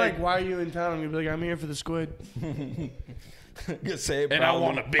 When It's they're like, like, "Why are you in town?" I'm gonna be like, "I'm here for the squid." Just say it and I proudly.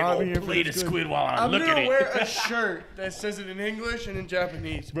 want a big I'll be old here for plate the of squid. squid while I I'm look gonna at wear it. a shirt that says it in English and in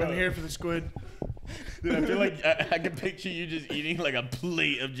Japanese. Bro. I'm here for the squid. Dude, I feel like I can picture you just eating like a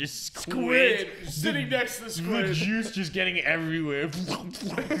plate of just Squid sitting next to the The squid. juice just getting everywhere.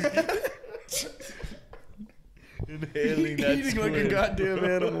 Inhaling that Eating squid. like a goddamn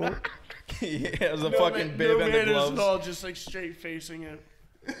animal. Yeah, there's a No fucking man- bib no and the manners gloves. at all, just like straight facing it,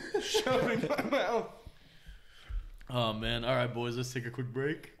 shoving my mouth. Oh man! All right, boys, let's take a quick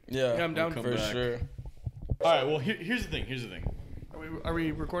break. Yeah, Yeah, I'm down for for it. sure. All right. Well, here's the thing. Here's the thing. Are Are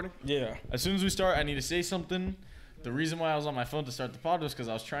we recording? Yeah. As soon as we start, I need to say something. The reason why I was on my phone to start the pod was because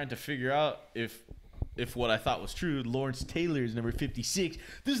I was trying to figure out if what I thought was true. Lawrence Taylor is number 56.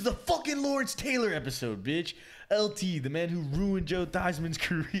 This is the fucking Lawrence Taylor episode, bitch. LT, the man who ruined Joe Theismann's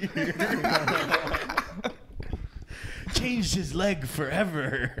career. Changed his leg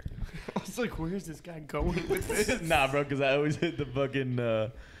forever. I was like, where's this guy going with this? Nah, bro, because I always hit the fucking...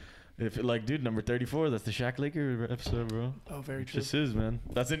 dude, number 34, that's the Shaq Laker episode, bro. Oh, very true. Just his, man.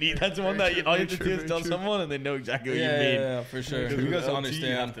 That's the one that all you have to do is tell someone and they know exactly what you mean. Yeah, for sure. Because You guys LT, understand.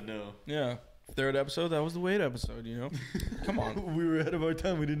 You have to know. Yeah. Third episode, that was the weight episode, you know? Come on. We were ahead of our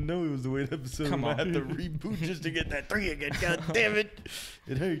time. We didn't know it was the weight episode. Come on. I had to reboot just to get that 3 again. God damn it.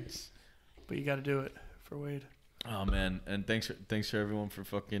 It hurts. But you got to do it for Wade. Oh, man. And thanks for everyone for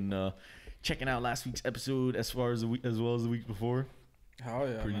fucking checking out last week's episode as well as the week before. Hell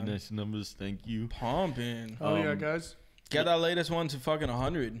yeah, Pretty man. nice numbers. Thank you. Pumping. Oh, yeah, Um, guys. Get that latest one to fucking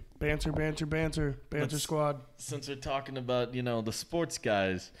 100. Banter. Banter Let's- squad. Since we're talking about, the sports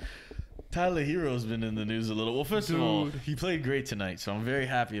guys, Tyler Hero's been in the news a little. Well, first of all, Dude. he played great tonight, so I'm very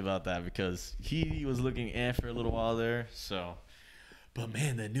happy about that because he was looking for a little while there. So, but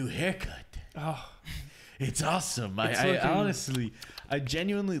man, the new haircut, Oh, it's awesome. It's I looking- honestly, I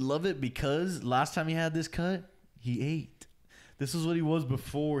genuinely love it because last time he had this cut, he ate. This is what he was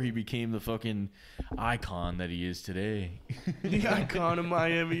before he became the fucking icon that he is today. the icon of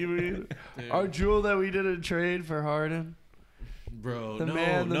Miami, you mean? Our jewel that we did a trade for Harden. Bro, The no,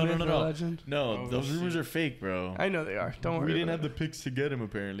 man, the myth, the no. legend. No, Oh, those rumors shit. are fake, bro. I know they are. Don't worry. We didn't about have the picks to get him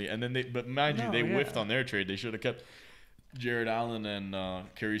apparently, and then but mind you, No, they yeah. whiffed on their trade. They should have kept Jared Allen and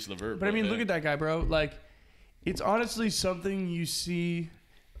Caris LeVert. But I mean, look at that guy, bro. Like, it's honestly something you see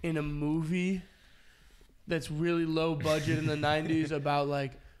in a movie that's really low budget in the 90s about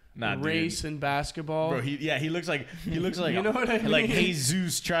like race and basketball. Bro, he looks like You know what I mean? like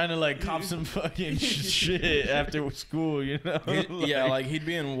Jesus trying to like cop some fucking shit after school, you know? Yeah, like he'd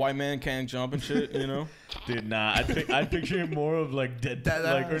be in White Man Can't Jump and shit, you know? dude, nah, I'd picture him more of like dead, That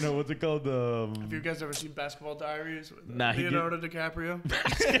like or ass. no, what's it called? Have you guys ever seen Basketball Diaries with Nah, he Leonardo DiCaprio?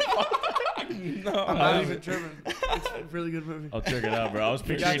 No, I'm not even tripping. It's a really good movie. I'll check it out, bro. I was You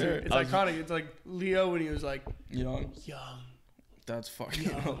picturing got to. it. It's iconic. It's like Leo when he was like young. young. That's fucking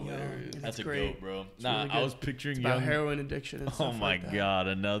Young, hilarious. young. That's a great. goat, bro. It's Nah, really I good. was picturing It's about young. heroin addiction and Oh stuff my like that. god,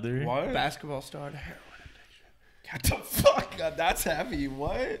 another. What? Basketball star to heroin. What the fuck? God, that's heavy.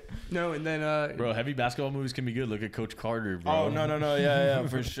 What? No, and then Bro, heavy basketball movies can be good. Look at Coach Carter, bro. Oh, no. Yeah,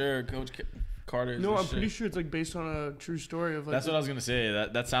 for sure. Coach Carter is no, the I'm pretty shit. sure it's like based on a true story of like. That's what I was gonna say.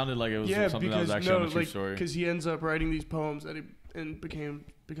 That sounded like it was yeah, something that because was actually on no, a true like story. because he ends up writing these poems that he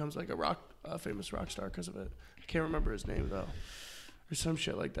becomes like a famous rock star because of it. I can't remember his name though, or some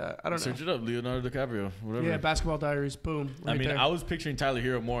shit like that. I don't Search know. it up, Leonardo DiCaprio, whatever. Yeah, Basketball Diaries. Boom. I Right mean, there. I was picturing Tyler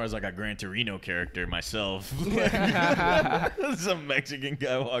Hero more as like a Gran Torino character myself. Some Mexican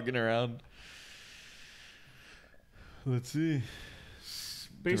guy walking around. Let's see.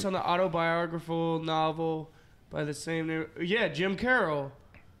 Based on the autobiographical novel by the same name. Yeah, Jim Carroll.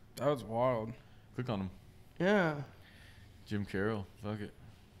 That was wild. Click on him. Yeah, Jim Carroll. Fuck it.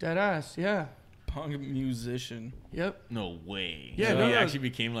 dead ass. Yeah. Punk musician. Yep. No way. Yeah, So no, he no. actually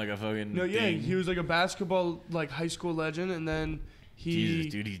became like a fucking. No, yeah, thing. he was like a basketball like high school legend, and then he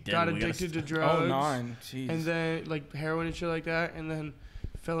Jesus, dude, he's dead. got We gotta addicted to stop. drugs. Oh, 9. Jeez. And then like heroin and shit like that, and then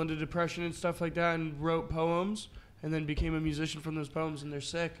fell into depression and stuff like that, and wrote poems, and then became a musician from those poems, and they're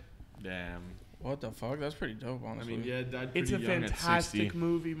sick. Damn. What the fuck? That's pretty dope, honestly. died It's a fantastic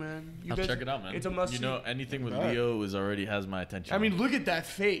movie, man. You I'll guys- check it out, man. It's a must. You know, anything with Right. Leo is already has my attention. I mean, look at that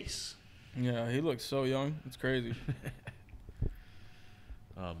face. Yeah, he looks so young. It's crazy.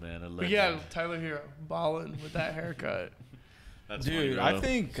 oh man, a But legend. yeah, Tyler Hero balling with that haircut. That's Dude, funny, I bro.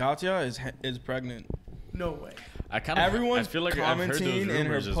 think Katya is pregnant. No way. I kind of Everyone's I feel like I've heard those commenting in her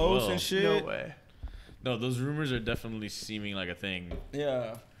rumors as posts well. and shit. No way. No, those rumors are definitely seeming like a thing.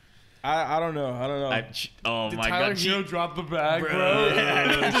 Yeah. I don't know. Oh Did my Tyler god, Hero drop the bag, bro? Bro.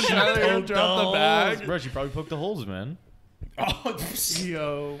 Did Tyler Hero drop the bag? Bro, she probably poked the holes, man. Oh,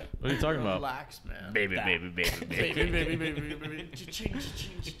 Yo. What are you talking about? Relax, man. Baby. Baby, baby. Cha-ching,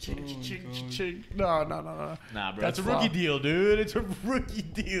 cha-ching, cha-ching, cha-ching, cha-ching. No. Nah, bro, That's it's a rookie flop. deal, dude. It's a rookie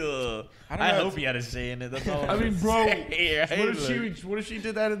deal. I don't I know, hope he had a say in it. That's all. I mean, bro, What what if she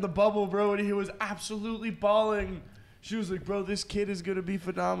did that in the bubble, bro, and he was absolutely balling? She was like, bro, this kid is gonna be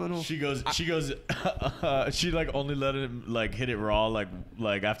phenomenal. She goes. She like only let him like hit it raw like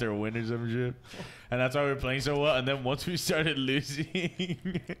after a win or some shit, and that's why we were playing so well. And then once we started losing,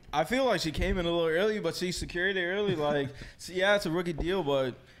 I feel like she came in a little early, but she secured it early. Like, so yeah, it's a rookie deal,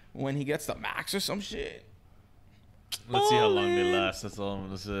 but when he gets the max or some shit, Let's see how long they last. That's all I'm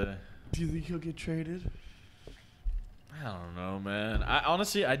gonna say. Do you think he'll get traded? I don't know, man. I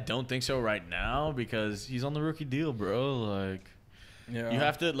honestly don't think so right now because he's on the rookie deal, bro. Like, Yeah. you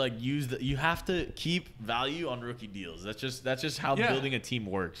have to you have to keep value on rookie deals. That's just how building a team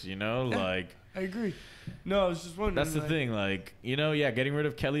works, you know? Yeah. Like, I agree. No, I was just wondering. that's the thing. Like, you know, getting rid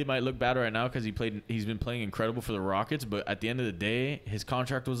of Kelly might look bad right now because he's been playing incredible for the Rockets, but at the end of the day, his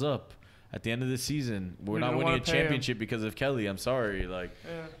contract was up. At the end of the season, we're not winning a championship because of Kelly. I'm sorry. Like,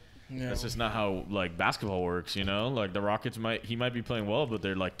 that's just not how like basketball works, you know. Like the Rockets he might be playing well, but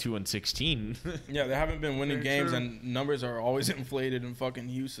they're like 2-16. Yeah, they haven't been winning Very games, true. and numbers are always inflated in fucking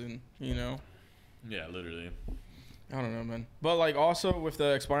Houston, you know. Yeah, literally. I don't know, man. But like also with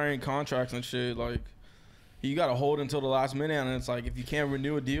the expiring contracts and shit, like you gotta hold until the last minute, and it's like if you can't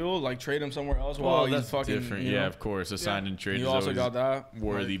renew a deal, like trade him somewhere else while he's fucking different. you know? Yeah, of course, a sign and trade You is also always got that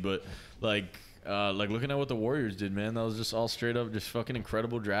worthy, but like looking at what the Warriors did, man, that was just all straight up just fucking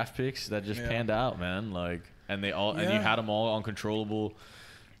incredible draft picks that just panned out, man. Like, and they all and you had them all on controllable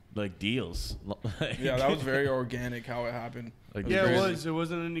like deals. Yeah, that was very organic how it happened. Like, Yeah, it crazy. was. It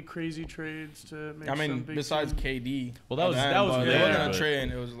wasn't any crazy trades to make. I mean, some big besides team. KD. Well, that was but there, it wasn't but- a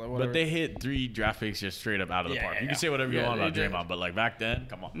trade. It was like whatever. But they hit 3 draft picks just straight up out of the park. You can say whatever you Yeah, want about they did. Draymond, but like back then,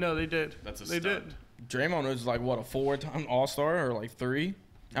 come on. No, they did. That's a They stud. did. Draymond was like what, a 4-time All-Star or like 3?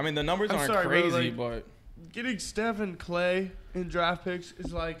 I mean, the numbers I'm aren't sorry, bro, crazy, like- but Getting Steph and Clay in draft picks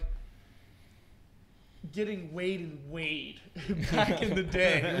is like getting Wade and Wade back in the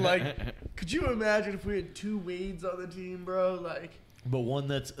day. Like, could you imagine if we had 2 Wades on the team, bro? Like,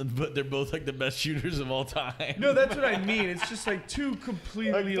 But they're both like the best shooters of all time. no, that's what I mean. It's just like 2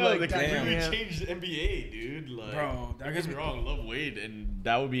 completely no, like they completely dynamic. changed the NBA, dude. Like, Bro, that don't gets get me me- wrong, I love Wade, and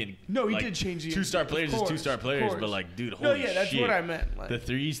that would be No, he like, did change the 2-star of players is course, 2-star of players, but course. like, dude, No, holy yeah, that's shit. what I meant. Like, The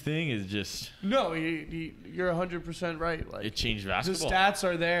threes thing is just no, you're 100% right. Like, it changed the basketball. stats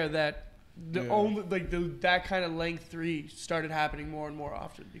are there that the Yeah. only like that kind of length 3 started happening more and more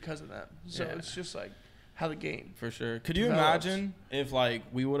often because of that. So Yeah. it's just like how the game. for sure. Could you Develops. imagine if like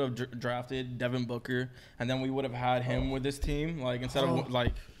we would have drafted Devin Booker and then we would have had him with this team, like instead of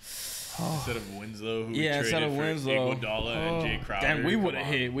like Instead of Winslow, who we Yeah, instead traded of for Winslow. Iguodala and Jay Crowder. damn, we come would have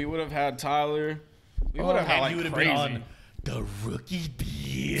on. hit. We would have had Tyler. We would have had And like he would have crazy. been on the rookie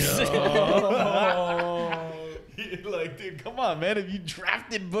deal. Like, dude, come on, man. If you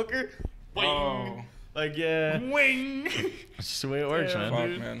drafted Booker, Oh. like, yeah, Wing. it's just the way it works, Yeah, man. Fuck,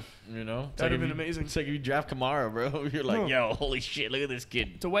 dude. man. You know, It's That'd like have if been amazing. It's like if you draft Kamara, bro. You're like, No. yo, holy shit, look at this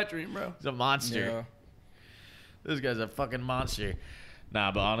kid. It's a wet dream, bro. He's a monster. Yeah. This guy's a fucking monster.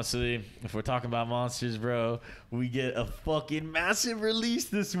 Nah, but honestly, if we're talking about monsters, bro, we get a fucking massive release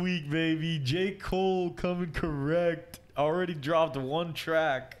this week, baby. J. Cole coming correct. Already dropped 1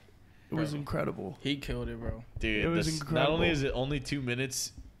 track. It was incredible. He killed it, bro. Dude, It was not incredible. only is it only 2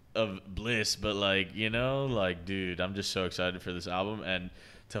 minutes of bliss, but like, you know, like, dude, I'm just so excited for this album and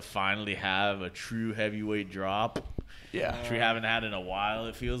to finally have a true heavyweight drop, Yeah. which we haven't had in a while,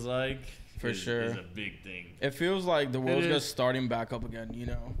 it feels like. For sure. Is a big thing. It feels like the world's is. just starting back up again, you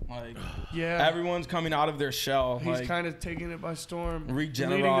know? Like, Yeah. everyone's coming out of their shell. He's like, kind of taking it by storm. Leading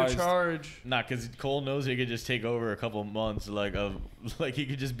the regenerized. charge. Nah, because Cole knows he could just take over a couple months, like he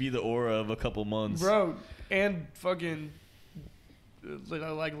could just be the aura of a couple months. Bro, and fucking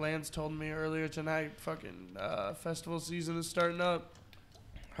like Lance told me earlier tonight, fucking festival season is starting up.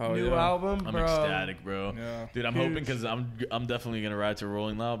 Hell New yeah. album, I'm bro. ecstatic, bro. Yeah. Dude, I'm Huge. hoping because I'm definitely gonna ride to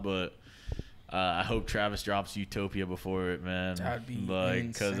Rolling Loud, but I hope Travis drops Utopia before it, man. That'd be like,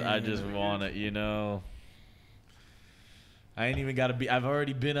 because I insane, just dude. want to, you know. I ain't even got to be. I've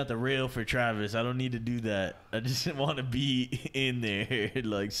already been at the rail for Travis. I don't need to do that. I just want to be in there,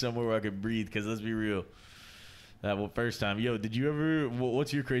 like somewhere where I can breathe. Because let's be real. First time. Yo, did you ever?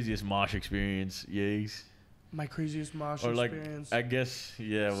 What's your craziest mosh experience, Yates? My craziest mosh Or like, experience. I guess,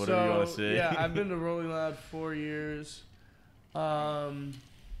 yeah, whatever you want to say. Yeah, I've been to Rolling Loud 4 years.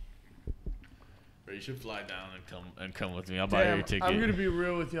 Bro, you should fly down and come with me. I'll buy you Damn, your ticket. I'm gonna be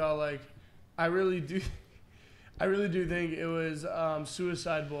real with y'all. Like, I really do think it was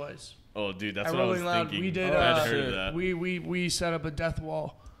Suicide Boys. Oh, dude, that's At what I was Rolling Loud, thinking. we did, I'd heard shit. of that. We set up a death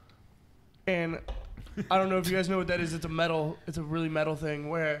wall, and I don't know if you guys know what that is. It's a really metal thing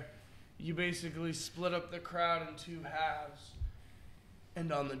where you basically split up the crowd in 2 halves,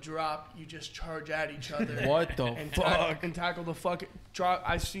 and on the drop you just charge at each other. What the and fuck? and tackle the fucking drop.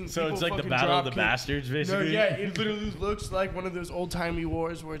 I've seen So people it's like the fucking Battle of the drop kick- Bastards, No, basically. yeah, it literally looks like one of those old timey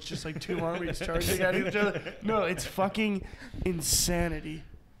wars where it's just like 2 armies charging at each other. No, it's fucking insanity.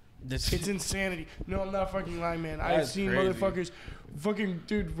 It's insanity. No, I'm not fucking lying, man. I've That's seen crazy. motherfuckers, fucking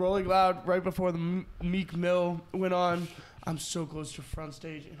dude, rolling loud right before the Meek Mill went on. I'm so close to front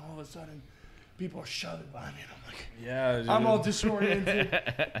stage, and all of a sudden, people are shoving by me, and I'm like, Yeah, dude. I'm all disoriented,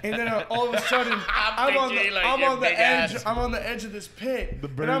 and then all of a sudden, I'm on the edge. I'm on the edge of this pit,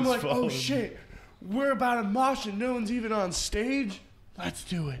 and I'm like, oh shit, we're about to mosh, and no one's even on stage. Let's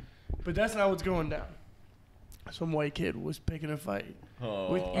do it. But that's not what's going down. Some white kid was picking a fight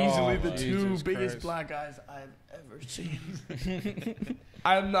with easily the two Jesus biggest Christ. black guys I've ever seen.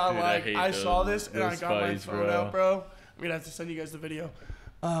 I'm not Dude, like, I saw this and I those got my fights, phone bro. out, bro. I'm gonna have to send you guys the video,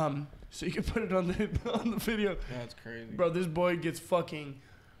 so you can put it on the video. That's crazy. Bro, this boy gets fucking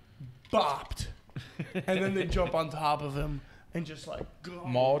bopped, and then they jump on top of him and just like go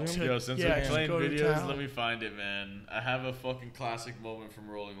Mauled him? to- Yo, since yeah, we're just playing go to videos, town. let me find it, man. I have a fucking classic moment from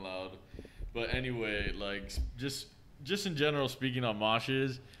Rolling Loud. But anyway, like, just in general, speaking on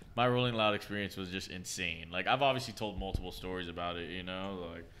moshes, my Rolling Loud experience was just insane. Like, I've obviously told multiple stories about it, you know?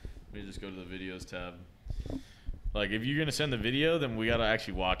 Like, let me just go to the videos tab. Like, if you're going to send the video, then we got to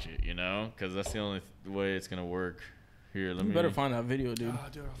actually watch it, you know? Because that's the only way it's going to work. Here, let You me... better find that video, dude. Oh,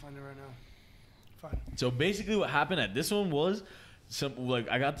 dude, I'll find it right now. Fine. So basically, what happened at this one was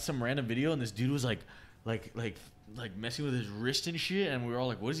I got some random video, and this dude was like messing with his wrist and shit, and we were all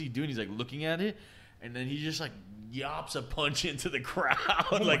like, "What is he doing?" He's like looking at it, and then he just like yops a punch into the crowd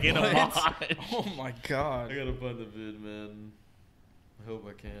like in a What? mosh. Oh my I god. gotta find the vid, man. I hope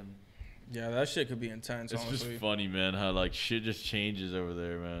I can. Yeah, that shit could be intense. It's honestly. just funny, man. How like shit just changes over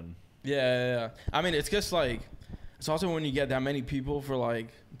there, man. Yeah. I mean, it's just like, it's also when you get that many people for like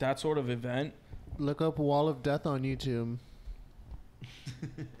that sort of event. Look up Wall of Death on YouTube.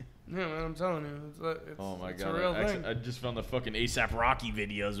 Yeah, man, I'm telling you, it's Oh my it's god! a real Actually, thing. I just found the fucking ASAP Rocky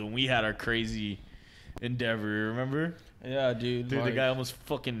videos when we had our crazy endeavor. Remember? Yeah, dude. Dude, the like, guy almost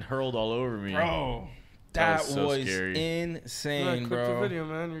fucking hurled all over me. bro, That that was so was scary. insane, Look, click the bro. video,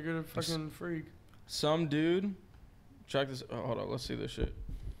 man. You're gonna fucking freak. Some dude, check this. Oh, hold on, let's see this shit.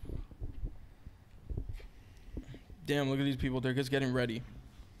 Damn, look at these people. They're just getting ready.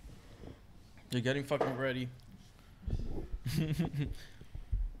 They're getting fucking ready.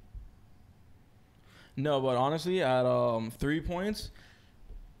 No, but honestly, at 3 points,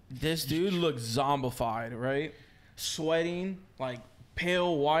 this dude looked zombified, right? Sweating, like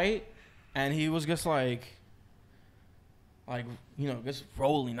pale white, and he was just like you know, just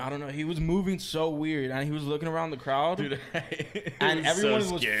rolling. I don't know. He was moving so weird, and he was looking around the crowd, Dude, and everyone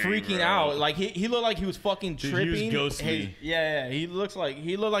so was scary, freaking bro. out. Like he looked like he was fucking Dude, tripping. he was ghostly. Yeah. He looked like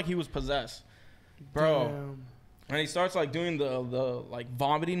he was possessed, bro. Damn. And he starts like doing the like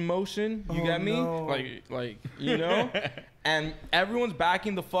vomiting motion. You Oh, get me? no. Like you know? And everyone's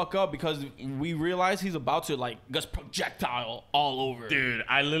backing the fuck up because we realize he's about to like just projectile all over. Dude,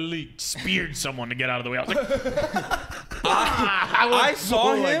 I literally speared someone to get out of the way. I was like, I saw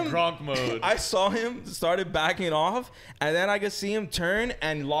full, him. like Gronk mode. I saw him started backing off, and then I could see him turn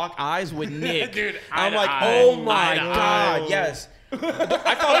and lock eyes with Nick. Dude, I'm eye like, to eye, oh my eye to god, eye. yes. I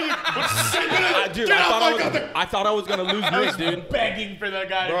thought I was gonna lose Nick, dude. begging for that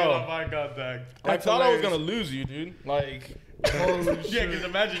guy Bro. to get off eye contact. I thought I was gonna lose you, dude. Like, Yeah, because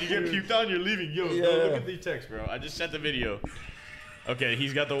imagine you get puked on, you're leaving. Yo, Yeah. go look at the text, bro. I just sent the video. Okay,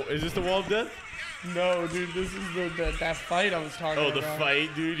 he's got the. Is this the wall of death? No, dude, this is that fight I was talking Oh, about. the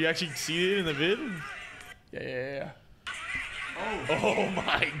fight, dude. You actually see it in the vid? Yeah. Oh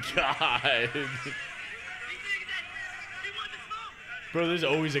my god. Bro, there's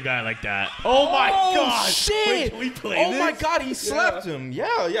always a guy like that. Oh my god! shit! Wait, can we play Oh this? my god, he slapped him.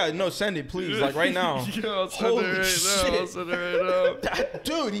 Yeah. No, send it, please. Like right now. Yeah, I'll send Holy it right shit. now. I'll send it right now. That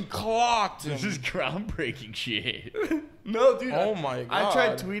dude, he clocked him. This is groundbreaking shit. No, dude. Oh my I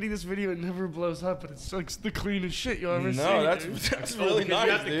tried God. tweeting this video. It never blows up, but it's like the cleanest shit you'll ever see. No, that's dude. that's Oh, really because nice,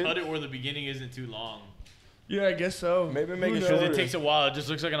 you have to dude. cut it where the beginning isn't too long. Yeah, I guess so. Maybe make Who it knows? shorter. Because it takes a while. It just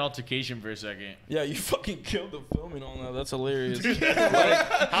looks like an altercation for a second. Yeah, you fucking killed the filming on that. That's hilarious. How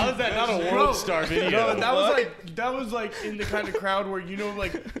is that not a Bro, world star video? No, that was like in the kind of crowd where you know,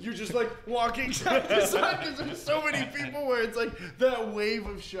 like you're just like walking side to side because there's so many people where it's like that wave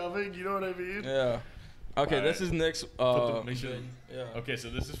of shoving. You know what I mean? Yeah. Okay, Alright. this is Nick's. make sure- Yeah. Okay, so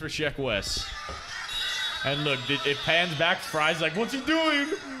this is for Sheck West. And look, it pans back. Fry's like, what's he doing?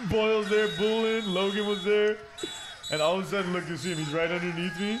 Boyle's there, Bullin, Logan was there. And all of a sudden, look, you see him. He's right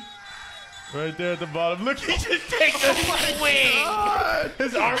underneath me. Right there at the bottom. Look, he just takes a swing.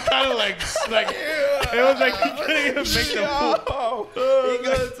 His arm kind of like, it was like he couldn't even make the move. Oh,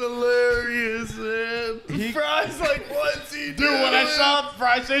 that's hilarious, man. Fry's like, what's he doing? Dude, when I saw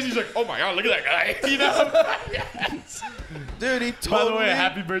Fry's face, he's like, oh my god, look at that guy. You know? Dude, he By the totally. way,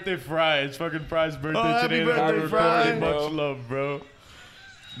 happy birthday, Fry. It's fucking Fry's birthday happy today. birthday, We're Fry. recording. Bro. Much love, bro.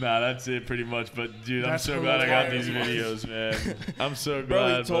 Nah, that's it pretty much. But dude, I'm That's so glad I got these hilarious. videos, man. I'm so Bro,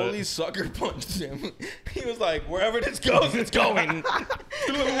 glad. he totally sucker punched him. He was like, wherever this goes, it's going.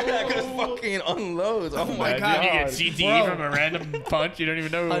 Because fucking unloads. Oh my god. You get CTE Bro. from a random punch. You don't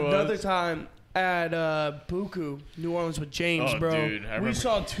even know who it Another was. time at Buku, New Orleans with James, Oh, bro. dude, I we remember.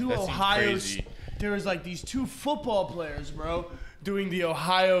 saw two That seems Ohio's. crazy. There was like these two football players, bro, doing the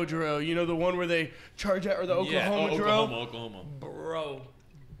Ohio drill. You know, the one where they charge out, or the Oklahoma drill? Oklahoma. Bro.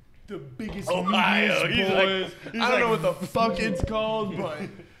 The biggest Ohio. meatiest He's boys. like- he's I don't know like- what the fuck it's called, but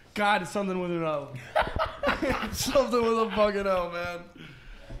God, it's something with an O. Something with a fucking O, man.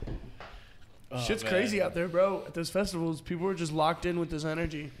 Shit's man. crazy out there, bro. At those festivals, people are just locked in with this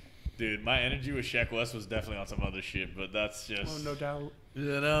energy. Dude, my energy with Shaq West was definitely on some other shit, but that's just. Oh, no doubt.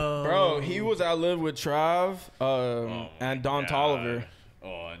 You know. Bro, he was outlived with Trav and Don Tolliver.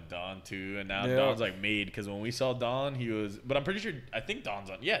 Oh, and Don too, and now Yeah. Don's like made because when we saw Don, he was. But I'm pretty sure. I think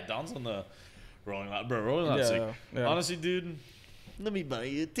Don's on. Yeah, Don's on the Rolling Loud. Bro, Rolling Loud's sick. Yeah. Honestly, dude, let me buy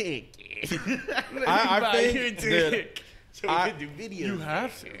you a ticket. I think, dude, So we I- can do videos. You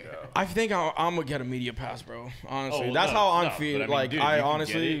have to, bro. I think I'm gonna get a media pass, bro. Honestly, Oh, that's no, how I'm no, feeling. but I mean, like, dude, I you can get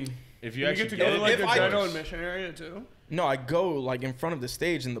honestly, it. If you You actually get to get go it, to like if the I- general admission area too. no, I go like in front of the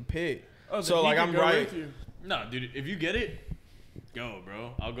stage in the pit. Oh, So, then he like, can I'm go right- with you. no, dude, if you get it, go,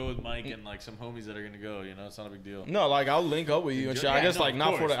 bro. I'll go with Mike and like some homies that are gonna go. You know, it's not a big deal. No, like I'll link up with you and shit. I Yeah, guess no, like of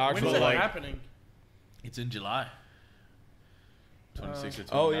not for course. the When When actual is it like- happening? It's in July. 26 or 29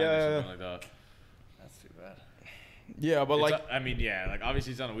 Oh, or yeah. something like that. That's too bad. Yeah, but like I mean, yeah, like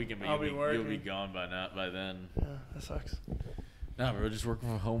obviously it's on a weekend, but I'll you'll be be working. gone by then. Yeah, that sucks. Nah, bro, just working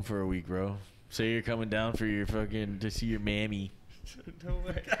from home for a week, bro. Say you're coming down for your fucking to see your mammy. No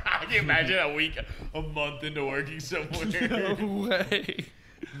way. Can you imagine a month into working somewhere? No way.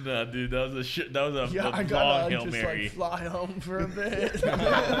 Nah, dude, that was a shit. That was a Yeah, I long gotta Hail just Mary. like fly home for a bit.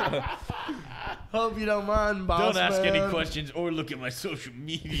 Hope you don't mind, boss. Don't ask man. any questions or look at my social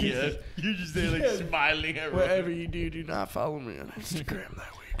media. You're just there like smiling at Whatever you do not follow me on Instagram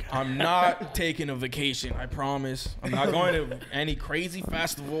that week. I'm not taking a vacation. I promise. I'm not going to any crazy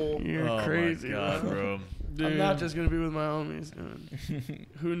festival. You're Oh crazy, my God, bro. bro. I'm not just gonna be with my homies, dude.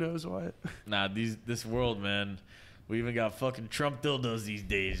 Who knows what? Nah, this world, man. We even got fucking Trump dildos these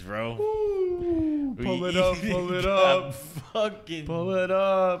days, bro. Pull it up, pull it got up, Fucking pull it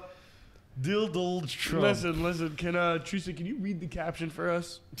up. dildo Trump. Listen. Can Teresa, can you read the caption for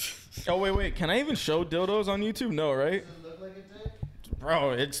us? Oh wait. Can I even show dildos on YouTube? No, right?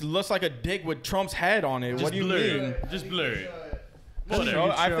 Bro, it looks like a dick with Trump's head on it. Just What do you blur mean? it. Just blur it. Bro,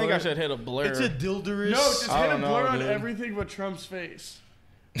 Whatever. I think I it. should hit a blur. It's a dilderous. No, just I hit a don't know, blur on dude. everything but Trump's face.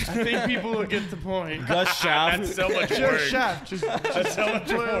 I think people will get the point. Gus Shaft. That's so much Just work. shaft. Just That's so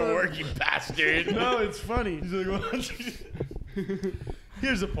much more work, you bastard. no, it's funny. He's like, what?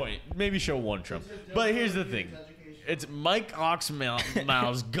 Here's the point. Maybe show one Trump. But here's the thing. It's Mike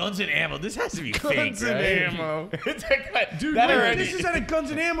Oxmouth's Guns and Ammo. This has to be fake, Guns and right? ammo. It's a, Dude, that wait, already. this is at a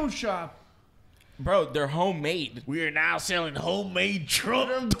guns and ammo shop. Bro, they're homemade. We are now selling homemade Trump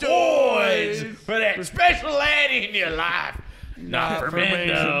Trump toys toys. for that special lady in your life. Not for men,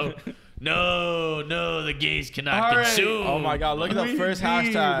 though. No, the gays cannot All right. consume. Oh my god, look at the We first need-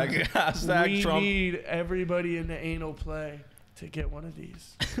 hashtag. Hashtag We Trump. need everybody in the anal play to get one of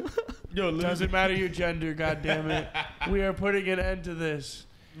these. Yo, Doesn't matter your gender, goddammit. We are putting an end to this.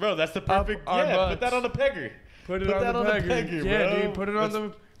 bro, that's the perfect. our Yeah, put butts. that on the pegger. Put it Put on that the on the pegger. pegger, Yeah, bro. dude, put it on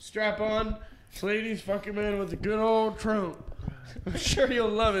the strap on. Ladies, fucking man with the good old Trump. I'm sure you'll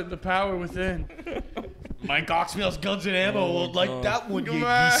love it. The power within. Mike Oxmill's Guns and Ammo will like that one, you Come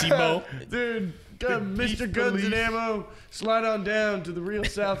on. Gissimo. Dude, come, The Mr. Peace Guns Police. and Ammo, slide on down to the real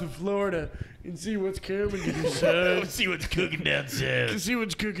south of Florida and see what's coming to you, son. Let's see what's cooking down south. See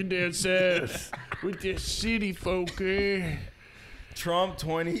what's cooking down south with this city folk, eh? Trump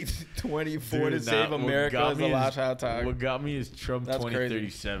 2024 to Dude, save nah, what America got is the me last hashtag. What got me is Trump That's crazy.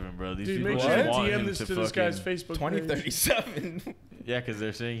 2037, bro. These Dude, people make just sure to want DM him this to to this guy's fucking. Facebook page. 2037. Yeah, because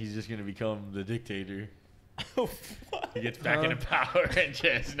they're saying he's just gonna become the dictator. Oh, He gets back into power and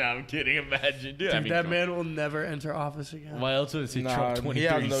just. No, I'm kidding. Imagine, dude. Dude, I mean, that come man will never enter office again. on. Why else would it say Nah, Trump he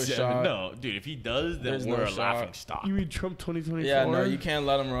has no 2037? shot. No, dude. If he does, then There's we're no a shot. laughing stock. You mean Trump 2024? yeah, no, you can't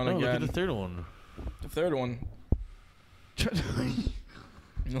let him run No, look at again. the third one. The third one.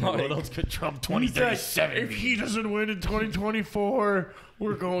 What else could Trump He's like, 2037 if be? he doesn't win in 2024,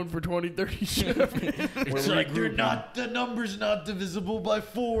 we're going for 2037. It's like they're not. The number's not divisible by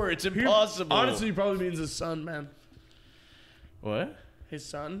 4. It's impossible. Honestly, he probably means his son, man. what? His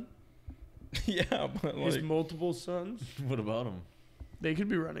son. Yeah, but His like, multiple sons. What about him? They could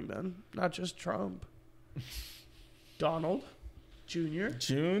be running then. Not just Trump. Donald Jr.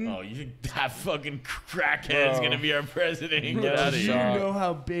 June. Oh, you think that fucking crackhead's Bro. gonna be our president? Bro, Get out of Do you here. shot. know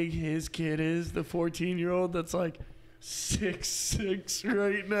how big his kid is? The 14-year-old that's like 6'6"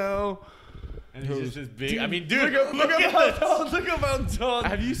 right now. And he's just this big. Dude, I mean, dude, look up at how this. tall. Look up how tall.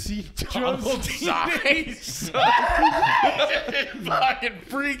 Have you seen Trump's Donald's teenage size? Fucking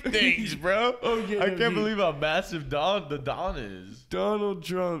freak things, bro. Okay, I can't he- believe how massive the Don is. Donald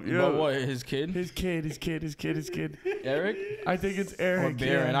Trump. Yeah. But what? His kid? His kid. Eric I think it's or Eric.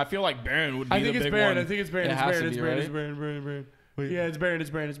 Barron? yeah. I feel like Barron would be I think the it's big Barron. one. I think it's Barron. It It's has Barron. to It's be, Barron. right? It's Barron. Wait. Yeah, it's Barron.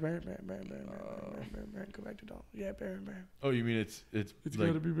 Barron. Go back to Donald. Yeah, Barron. Oh, you mean it's It's like,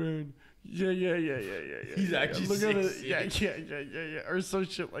 gotta be Barron. Yeah. He's actually Look at it. 6'6". Yeah. Or some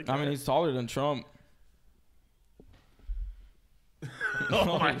shit like that. I mean, he's taller than Trump.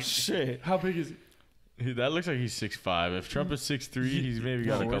 oh my shit. How big is he? Dude, that looks like he's 6'5". If Trump is 6'3", he's maybe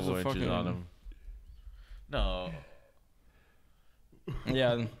got No, a where's couple the inches fucking- on him. No.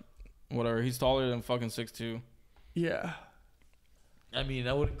 Yeah, whatever. He's taller than fucking 6'2". Yeah. I mean,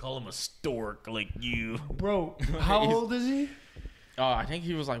 I wouldn't call him a stork like you. Bro, how old is he? Oh, I think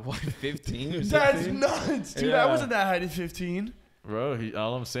he was like what, 15 or That's 16? nuts, dude. Yeah. I wasn't that height at 15. Bro,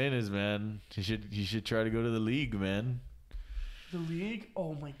 all I'm saying is, man, he should try to go to the league, man. The league?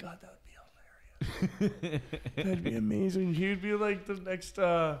 Oh my god, that would be hilarious. That'd be amazing. He'd be like the next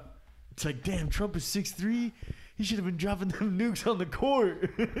It's like, damn, Trump is 6'3". He should have been dropping them nukes on the court.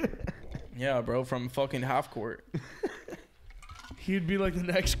 Yeah, bro, from fucking half court. he'd be like the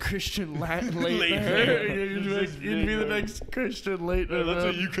next Christian Laettner. Laettner. Just He'd be the big, next Christian Laettner. That's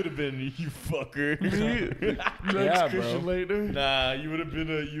what man. you could have been, you fucker. Me? Next Yeah, Christian bro. Laettner. Nah, you would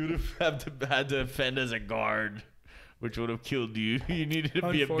have had to defend as a guard, which would have killed you. You needed to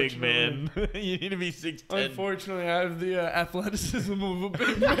be a big man. You need to be 6'10". Unfortunately, I have the athleticism of a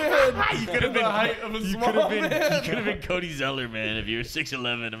big man. You could have been the height of a You small could have been. man. You could have been Cody Zeller, man. If you were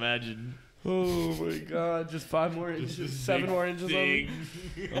 6'11", imagine. Oh my god, just 5 more inches, 7 more inches on me.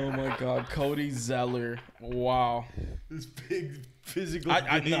 Oh my god, Cody Zeller. Wow. This big physical.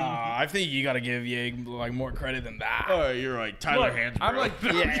 I think you gotta give Ye like more credit than that. All right, you're right. Tyler Look, Hansbrough. I'm like,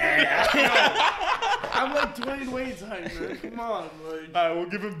 I'm like Dwayne Wade's height, man. Come on, like. all right, we'll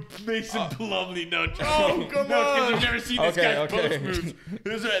give him Mason Plumlee. No, Oh, come because on. you've never seen this Okay, guy's okay. post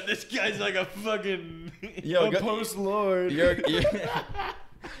moves. This guy's like a fucking. Yo, A post lord.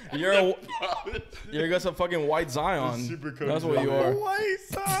 you're got some fucking white Zion. Super Cody That's what you Zeller. are. White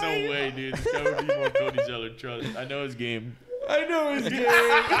No side. way, dude. That would be more Cody Zeller. Trust. I know his game. I know his game.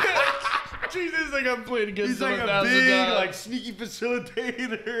 Jesus, like I'm playing against He's like him a 1,000 big, times. like sneaky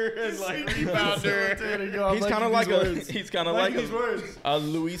facilitator and like rebounder. Facilitating, God, He's like kind of these like words. he's kind of Like like these words. a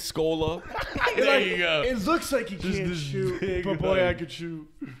Luis Scola. There you go. It looks like he Just can't this shoot, big, but boy, I like- could shoot.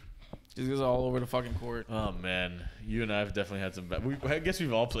 These guys are all over the fucking court. Oh man, you and I have definitely had some. I guess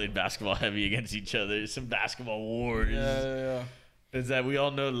we've all played basketball heavy against each other. Some basketball wars. Yeah. Is that we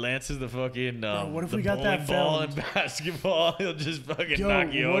all know Lance is the fucking what if the we got that bowling ball in filmed? basketball? He'll just fucking Yo,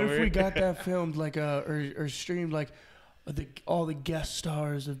 knock you what over. if we got that filmed like or streamed like all the guest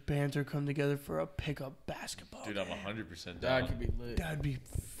stars of Banter come together for a pickup basketball? Dude, I'm 100% down. That could be lit. That'd be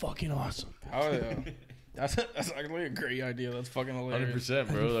fucking awesome. Oh yeah. That's actually a great idea. That's fucking hilarious. 100%,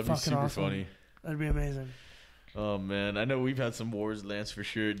 bro. That'd be fucking super awesome. funny. That'd be amazing. Oh man, I know we've had some wars, Lance, for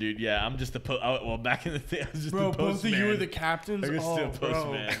sure, dude. Yeah, I'm just the well, back in the day, I was just Bro, the both of you postman. were the captains. I guess Oh, still bro.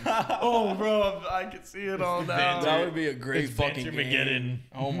 postman. Oh, bro, I can see it all now. That would be a great It's fucking Banter game. Mageddon.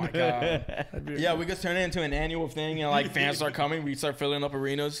 Oh my god. That'd be Yeah, we could turn it into an annual thing, and like fans start coming. We start filling up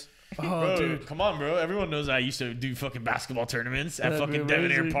arenas. Oh, Bro, dude. come on, bro. Everyone knows I used to do fucking basketball tournaments at That'd be fucking Devonair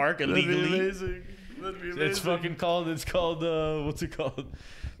amazing. Park That'd be illegally. amazing. That'd be amazing. It's fucking called. It's called. What's it called?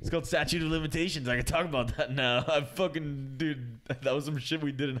 It's called statute of limitations. I can talk about that now. I fucking dude. That was some shit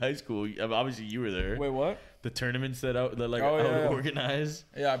we did in high school. Obviously, you were there. Wait, what? The tournaments that I Oh, would yeah. organize.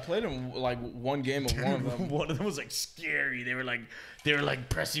 Yeah, I played in like one game of one of them. One of them was like scary. They were like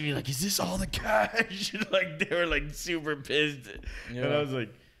pressing me like, "Is this all the cash?" Like they were like super pissed. And Yeah. I was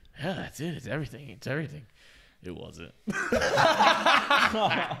like, "Yeah, that's it. It's everything. It's everything." It wasn't.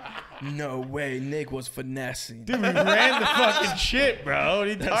 No way, Nick was finessing. Dude, we ran the fucking shit, bro. What are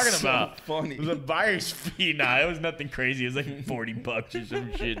you talking so about? funny. It was a buyer's fee. Nah, it was nothing crazy. It was like $40 or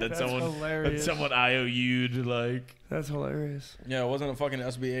some shit that That's that hilarious. someone IOU'd like. That's hilarious. Yeah, it wasn't a fucking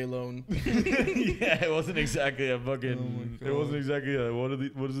SBA loan. Yeah, it wasn't exactly a Oh fucking. my It wasn't God. exactly a,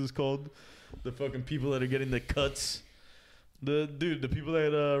 what is this called? The fucking people that are getting the cuts. The people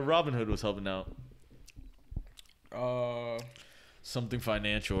that Robin Hood was helping out. something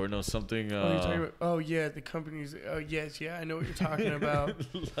financial or no something. Oh, you're talking about, oh yeah, the companies. Oh yes, yeah, I know what you're talking about.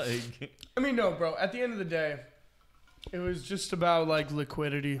 Like, I mean, no, bro. At the end of the day, it was just about like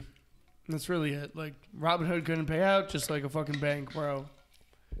liquidity. That's really it. Like Robinhood couldn't pay out, just like a fucking bank, bro.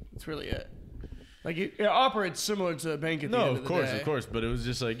 That's really it. Like it operates similar to a bank at the end of the day. of course. But it was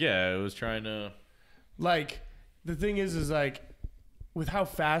just like, yeah, it was trying to. Like the thing is like, with how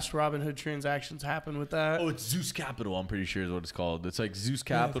fast Robinhood transactions happen with that. Oh, it's Zeus Capital. I'm pretty sure is what it's called. It's like Zeus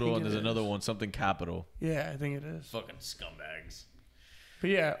Yeah, I Capital, think and it there's is. another one, something Capital. Yeah, I think it is. Fucking scumbags. But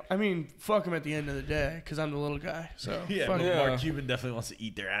yeah, I mean, fuck them at the end of the day, because I'm the little guy. So Yeah, fuck but 'em. Mark Cuban definitely wants to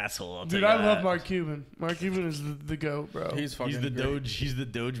eat their asshole. I'll Dude, tell I you love that. Mark Cuban. Mark Cuban is the GOAT, bro. He's fucking He's the great. Doge. He's the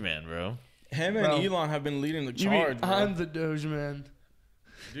Doge man, bro. Him and Bro. Elon have been leading the You mean charge, bro. I'm the Doge man.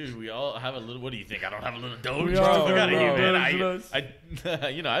 Dude, we all have a little. What do you think? I don't have a little Doge. We all Fuck do, outta here, bro. man. Doge I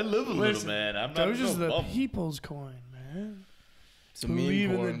you know, I live a little, Listen, man. I'm not Doge is no the bum. people's coin, man. It's a meme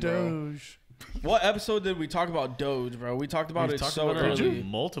Believe in coin, the bro. Doge. What episode did we talk about Doge, bro? We talked about We've it talked so about it early. on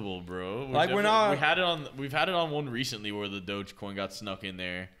multiple, bro. Like, we're definitely- not- We've had it on one recently where the Dogecoin got snuck in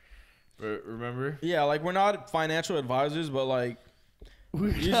there. Remember? Yeah, like we're not financial advisors, but like you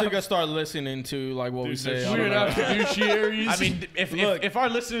just gotta start listening to like what we Dude, say. there's I We're don't not know. fiduciaries. I mean, Look. if our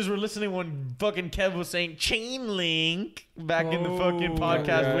listeners were listening when fucking Kev was saying chain link back in the fucking Oh,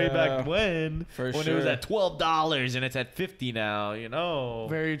 podcast way back yeah. when For it was sure. at $12 and it's at $50 now, you know.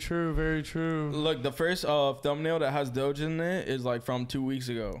 Very true, very true. Look, the first thumbnail that has Doge in it is like from 2 weeks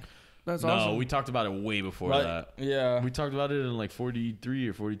ago. That's No, awesome. we talked about it way before Like, that. yeah. We talked about it in like 43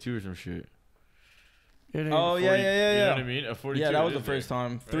 or 42 or some shit. It ain't. Oh, yeah, 40 yeah, yeah, You know yeah. what I mean? A 42 Yeah, that was it the is first there.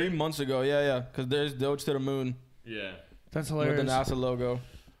 time. 3 Right? months ago. Yeah, yeah. Because there's Doge to the moon Yeah. That's with the hilarious. NASA logo.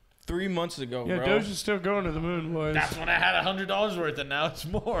 3 months ago, Yeah, bro. Doge is still going to the moon, boys. That's when I had $100 worth, and now it's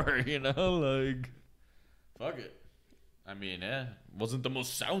more. You know, like, fuck it. I mean, yeah, wasn't the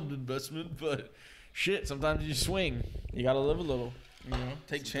most sound investment, but shit, sometimes you swing. You gotta live a little. You know,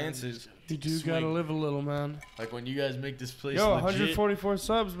 take chances. You do Swing. gotta live a little, man. Like when you guys make this place Yo, legit. 144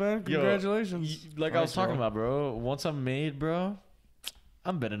 subs, man. Yo, Congratulations. Like I was Nice, talking bro. about, bro. Once I'm made, bro,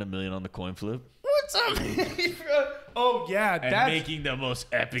 I'm betting $1 million on the coin flip What's up? Oh, yeah. and That's, making the most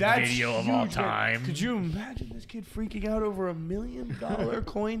epic that's video of all huge, man. time. Could you imagine this kid freaking out over $1 million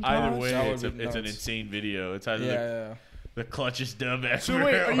coin toss? Either way, That it's, would be it's an nuts. insane video. It's either Yeah, yeah. the clutchest dub ever. So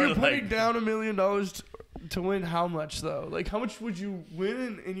wait, are or, you like, putting down $1 million to win how much though? Like how much would you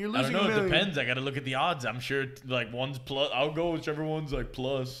win and you're I losing don't know. $1 It million? depends. I gotta look at the odds. I'm sure like one's plus. I'll go whichever one's like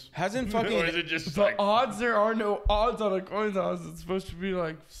plus. Hasn't or is fucking it just The like odds, there are no odds on a coin toss. It's supposed to be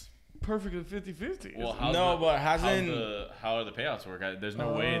like perfectly 50-50. well, No, but hasn't- how are the payouts work? There's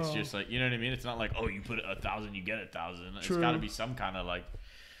no way it's Oh. just like, you know what I mean. It's not like, oh, you put 1,000, you get 1,000. It's True. got to be some kind of like,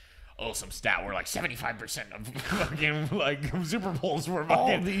 oh, some stat where like 75% of fucking like Super Bowls were all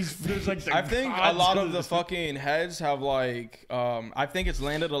fucking. these There's like the I think a odds lot of of the fucking heads have like I think it's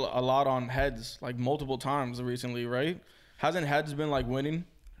landed a lot on heads like multiple times recently, right? Hasn't heads been like winning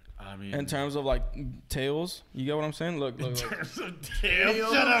I mean, in terms of like tails? You get what I'm saying? Look, in look, look. terms of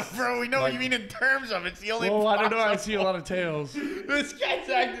tails. Shut up, bro. We know what you mean in terms of. It's the only. Well, I don't know. I possible. see a lot of tails. This guy's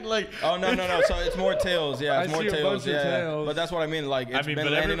acting like. Oh no. So it's more tails. Yeah, it's I more see a tails. bunch of Yeah, tails. but that's what I mean. Like it's I mean, been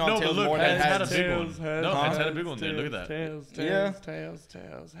but landing on no, but tails look, more than heads had a heads. big one. No, heads had a big one there. Look at that. Tails, Yeah. tails,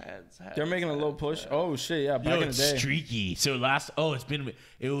 heads. They're making a little push. Oh shit, yeah, back Yo, in the it's day. streaky. So it was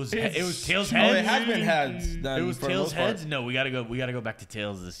tails Oh, heads. it has been heads. Then It was for the tails most part. heads. No, we gotta go back to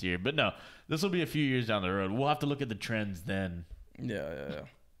tails this year. But no, this will be a few years down the road. We'll have to look at the trends then. Yeah.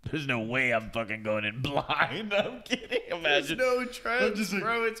 There's no way I'm fucking going in blind. I'm kidding. Imagine. no trends, just like,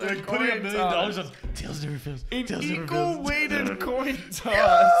 bro. It's a like putting $1 coin million toss. on tails never fails. An Tails never equal fails. weighted coin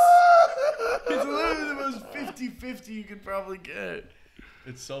toss. It's literally the most 50-50 you could probably get.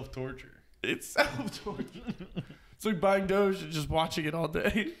 It's self torture. It's self-torture. It's like buying Doge and just watching it all day.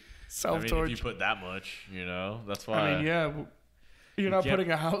 I mean, Self-torture. if you put that much, you know, that's why. I mean, yeah. You're not can't-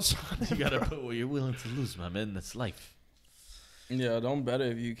 putting a house on it. You gotta put what you're willing to lose, my man. That's life. Yeah, don't bet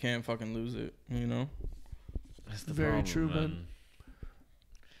it if you can't fucking lose it. You know. That's the Very problem, true, man.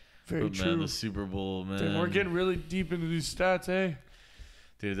 Very But true. man, the Super Bowl, man. Damn, we're getting really deep into these stats, eh?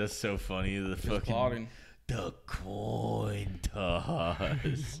 Dude, that's so funny. The Just fucking plotting. the coin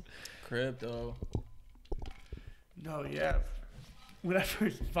toss. Crypto. No, yeah. When I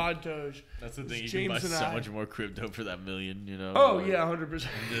first bought Doge. That's the thing. You James can buy and so I- much more crypto for that $1 million. You know. Oh, Like, yeah, 100%.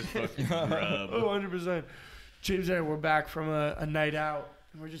 Just fucking grub. Oh, 100%. James and I were back from a night out,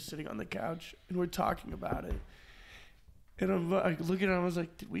 and we're just sitting on the couch, and we're talking about it. And I'm like, looking at him, I was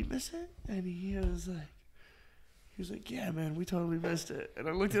like, did we miss it? And he was like, yeah, man, we totally missed it. And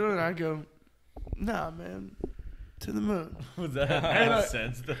I looked at him, and I go, nah, man, to the moon. Was that And at I-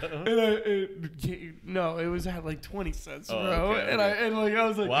 cents though? No, it was at like 20 cents, bro. Oh, okay, and okay. I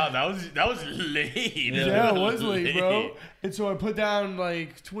was like, Wow, that was late. yeah, it was late, bro. And so I put down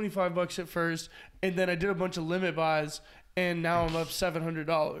like $25 at first, and then I did a bunch of limit buys, and now I'm up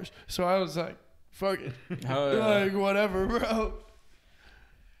 $700. So I was like, fuck it, Oh, yeah. like whatever, bro.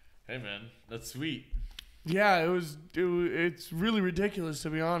 Hey man, that's sweet. Yeah, it's really ridiculous, to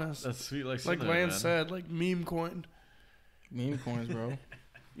be honest. That's sweet, like Lance said, like meme coin. Meme coins, bro.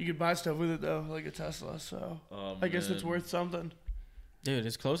 You could buy stuff with it though, like a Tesla. So Oh, I guess it's man. worth something. Dude,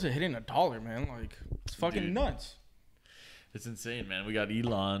 it's close to hitting $1, man. Like, it's fucking Dude. nuts. It's insane, man. We got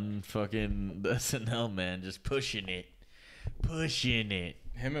Elon, fucking the SNL man, just pushing it.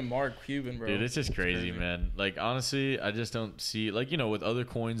 Him and Mark Cuban, bro. Dude, it's just crazy, man. Like, honestly, I just don't see, like, you know, with other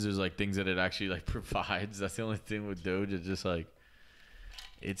coins, there's like things that it actually like provides. That's the only thing with Doge. It's just like,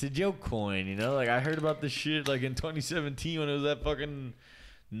 it's a joke coin, you know. Like, I heard about this shit like in 2017 when it was that fucking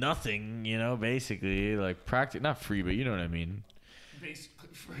nothing, you know, basically like not free, but you know what I mean. Basically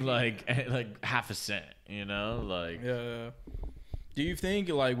free. Like half a cent, you know, like. Yeah. Do you think,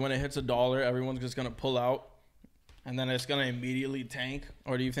 like, when it hits $1, everyone's just going to pull out? And then it's gonna immediately tank,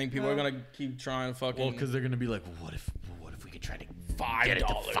 or do you think people are gonna keep trying fucking? Well, because they're gonna be like, what if we could try to $5? get it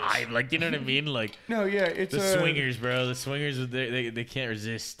to $5? Like, you know what I mean? Like No, yeah, it's the swingers, bro. The swingers, they can't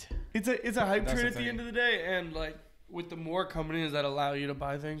resist. It's a hype That's train the at the thing. end of the day, and like with the more companies that allow you to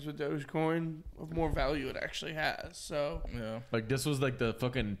buy things with Dogecoin, the more value it actually has. So, Yeah. Like, this was like the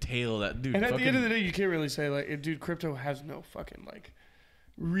fucking tail that dude. and at fucking, the end of the day, you can't really say like, dude, crypto has no fucking like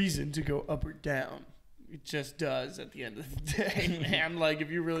reason to go up or down. It just does at the end of the day, man. Like,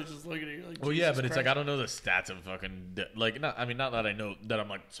 if you really just look at it, you're like, well, yeah, Jesus but it's Christ. like I don't know the stats of fucking like not that I know that I'm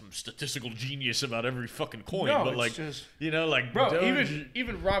like some statistical genius about every fucking coin, No, but it's like just- you know, like Bro, Doge,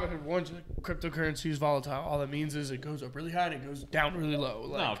 even Robinhood warns like, cryptocurrency is volatile. All that means is it goes up really high and it goes down really low.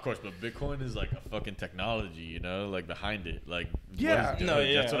 Like, no, of course, but Bitcoin is like a fucking technology, you know, like behind it, like Yeah. what is No, Doge?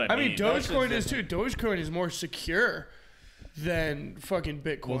 yeah. That's what I mean, Doge is Dogecoin is too. Dogecoin is more secure than fucking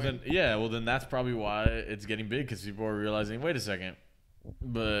Bitcoin. Well, then that's probably why it's getting big, because people are realizing, wait a second,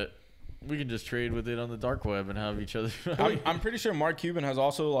 but we can just trade with it on the dark web and have each other. I'm pretty sure Mark Cuban has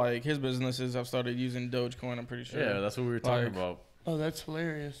also, like, his businesses have started using Dogecoin. I'm pretty sure. Yeah, that's what we were talking Like, about. Oh, that's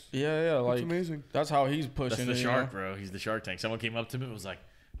hilarious. Yeah, like That's amazing. that's how he's That's pushing the it. shark, bro. He's the Shark Tank. Someone came up to me and was like,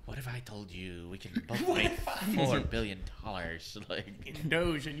 "What if I told you we can both make $4 billion?" Like,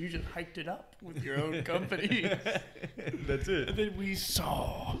 Doge, and you just hyped it up with your own company. that's it. And then we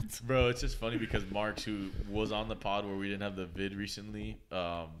saw. Bro, it's just funny because Marks, who was on the pod where we didn't have the vid recently,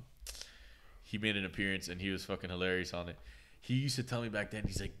 he made an appearance and he was fucking hilarious on it. He used to tell me back then,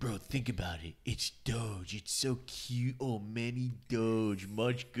 he's like, bro, think about it. It's Doge. It's so cute. Oh, many Doge.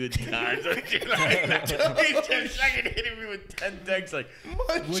 Much good times. He's just fucking hitting me with 10 texts like,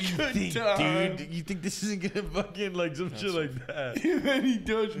 what do you think, dude? You think this isn't going to fucking like some shit like that? Many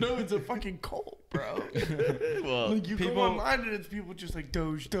Doge. No, it's a fucking cult, bro. Well, Like, you go online and it's people just like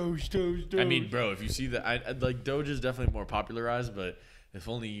Doge, Doge, Doge, Doge. I mean, bro, if you see that, I like Doge is definitely more popularized, but if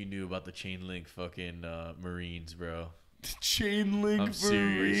only you knew about the chain link fucking Marines, bro. chain link I'm for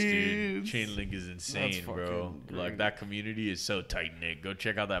serious, reeds. dude. Chain link is insane, bro. fucking great. Like, that community is so tight knit. Go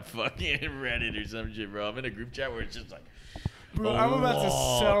check out that fucking Reddit or some shit, bro. I'm in a group chat where it's just like, Bro, I'm about to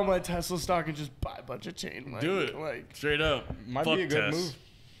Oh. sell my Tesla stock and just buy a bunch of chain link. do it Like, straight up. Might Fuck be a good Tess. move.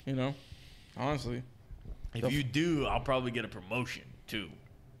 You know, honestly. If you do, I'll probably get a promotion too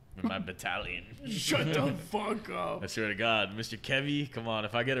in my battalion. shut the fuck up. I swear to God, Mr. Kevy, come on.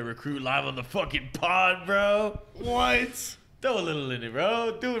 If I get a recruit live on the fucking pod, bro. What? Throw a little in it,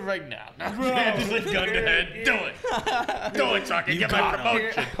 bro. Do it right now. No, Bro. just like gun to head. Do it. Do it so I can get my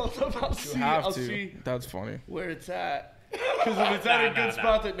promotion. I'll see That's funny. where it's at. Because if it's at a good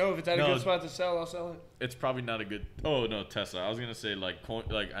spot to if it's at a No. good spot to sell, I'll sell it. It's probably not a good. Oh no, Tesla. I was gonna say like coin.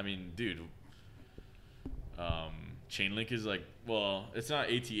 Like I mean, dude. Chainlink is like, well, it's not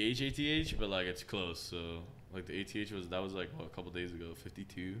ATH, but like it's close. So like the ATH was like what, a couple days ago,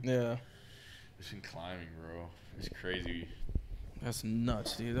 52. Yeah. It's been climbing, bro. It's crazy. That's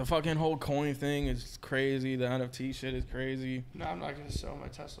nuts, dude. The fucking whole coin thing is crazy. The NFT shit is crazy. No, I'm not gonna sell my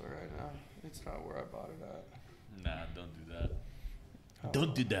Tesla right now. It's not where I bought it at. Nah, don't do that.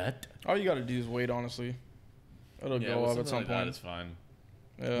 Don't do that. All you gotta do is wait, honestly. It'll go up at some like that, point. it's fine.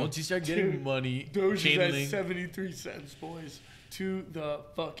 Yeah. Once you start getting Dude, money, Doge is at Chainlink. 73 cents, boys. To the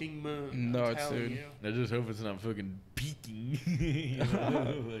fucking moon. I'm Nuts, telling dude. you. I just hope it's not fucking peaking. You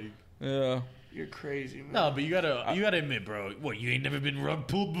know, like, Yeah. You're crazy, man. no, but you gotta admit, bro. What, you ain't never been rug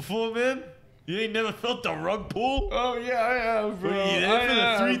pulled before, man? You ain't never felt the rug pull? Oh, yeah, I have, bro. Were you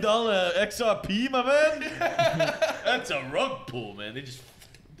there for the $3 XRP, my man? That's a rug pull, man. They just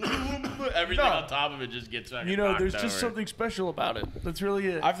everything on top of it just gets fucking You know, there's knocked just over. something special about it. That's really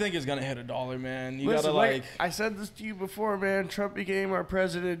it. I think it's gonna hit $1, man. You Listen, gotta like. I said this to you before, man. Trump became our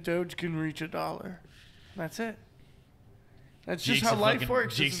president. Doge can reach $1. That's it. That's just how life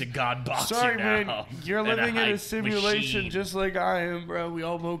works. Jake's a god boxer Sorry, now. man. You're And living in a hype simulation machine. just like I am, bro. We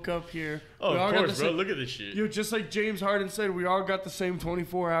all woke up here. Oh, we all of got course, the bro. same- Look at this shit. Yo, just like James Harden said, we all got the same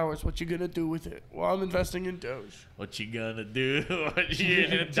 24 hours. What you gonna do with it? Well, I'm investing in Doge. What you gonna do? What you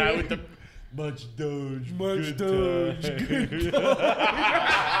gonna die with the much Doge? Much good Doge, time. good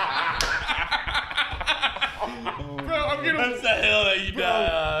Bro, I'm gonna. That's the hell that you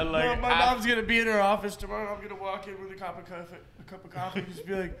die. Bro, Like, my mom's gonna be in her office tomorrow. I'm gonna walk in with a cup of coffee, and just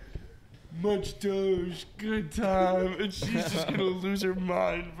be like, "Much Doge, good time," and she's just gonna lose her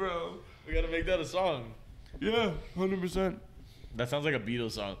mind, bro. we gotta make that a song. Yeah, 100%. That sounds like a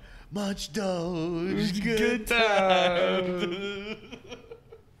Beatles song. Much Doge, Good time.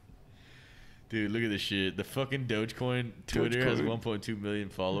 Dude, look at this shit. The fucking Dogecoin Twitter has Dogecoin. 1.2 million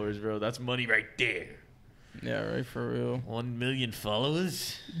followers, bro. That's money right there. Yeah, right, for real. 1 million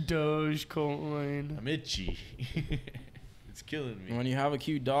followers? Dogecoin. I'm itchy. It's killing me. When you have a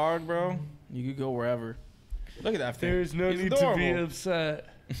cute dog, bro, you could go wherever. Look at that thing. There's no He's need to be adorable. upset.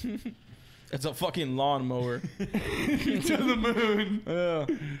 It's a fucking lawnmower. To the moon. Yeah.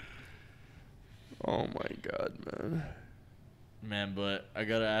 Oh my god, man. Man, but I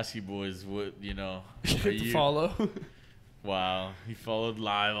gotta ask you boys, what, you know. Hit are the you- follow. Wow. He followed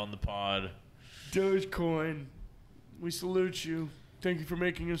live on the pod. Dogecoin. We salute you. Thank you for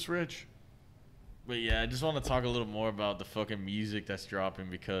making us rich. But yeah, I just want to talk a little more about the fucking music that's dropping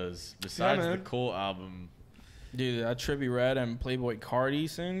because besides the man. Cole album, Dude, that Trippie Redd and Playboy Cardi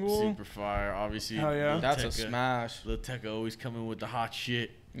single. Super Fire, obviously. Hell yeah. Lil That's a Tecca- smash. Lil Tecca always coming with the hot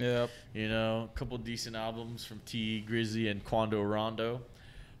shit. Yep. You know, a couple decent albums from T, Grizzly, and Quando Rondo.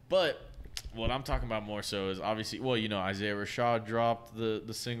 But what I'm talking about more so is obviously, well, you know, Isaiah Rashad dropped the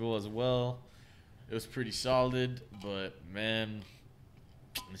single as well. It was pretty solid, but man,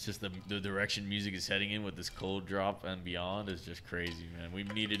 it's just the direction music is heading in with this cold drop and beyond is just crazy, man.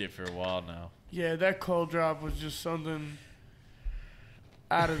 We've needed it for a while now. Yeah, that cold drop was just something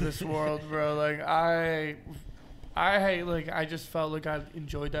out of this world, bro. Like I just felt like I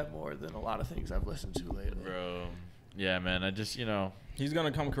enjoyed that more than a lot of things I've listened to lately. Bro, yeah, man, I just, you know, He's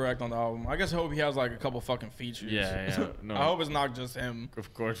gonna come correct on the album. I guess I hope he has like a couple fucking features. yeah, no. I hope it's not just him.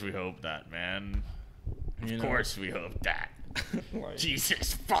 Of course we hope that, man. You Of know? course we hope that. Like,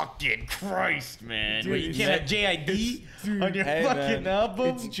 Jesus fucking Christ, man. Dude, Wait, you it's can't that- have JID on your Hey, fucking man.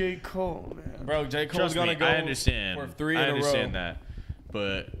 album? It's J. Cole, man. bro, J. Cole's Trust gonna me, go I understand. for 3 I in a row. understand that.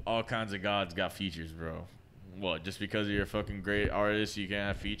 But all kinds of gods got features, bro. What, just because you're a fucking great artist, you can't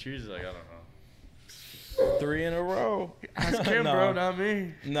have features? Like, I don't know. 3 in a row. Ask him, No. bro, not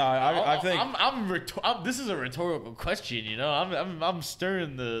me. No, I think This is a rhetorical question, you know? I'm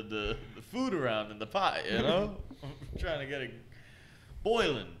stirring the food around in the pot, you know? I'm trying to get it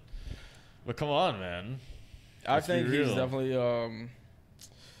boiling. But come on, man. Let's be he's real. definitely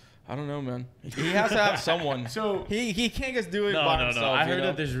I don't know, man. He has to have someone. So he can't just do it No, by no, himself. no. I you heard know?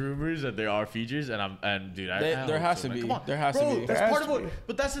 that there's rumors that there are features, and dude, I There hope has so, to man. be. Come on. There has to Bro, be. that's There part has of to what. be.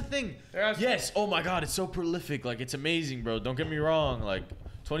 But that's the thing. There has to Yes. Oh my God, it's so prolific. Like it's amazing, bro. Don't get me wrong. Like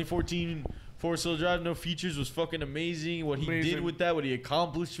 2014 Forest Hill Drive, no features was fucking amazing. What he did Amazing. with that, what he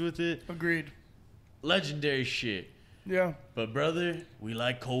accomplished with it, agreed. legendary shit. Yeah. But brother, we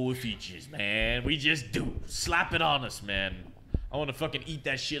like Cole with features, man. We just do. Slap it on us, man. I want to fucking eat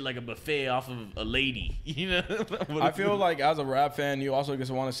that shit like a buffet off of a lady. You know? I feel like as a rap fan, you also just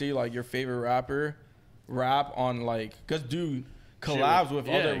want to see like your favorite rapper rap on like, cause dude collabs with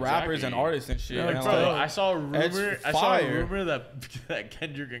Yeah, other rappers and exactly. artists and shit. Yeah, and, Bro, like, I saw a it's rumor. I saw a fire. rumor that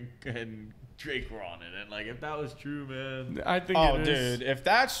Kendrick and Drake were on it, and like if that was true, man. I think oh, it is. dude, if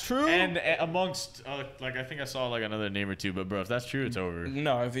that's true, And amongst like I think I saw like another name or two, but bro, if that's true, it's over.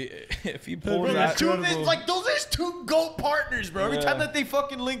 no, if he Bro, pulls there's that, two, incredible. it's like those are two GOAT partners, bro. Every Yeah. time that they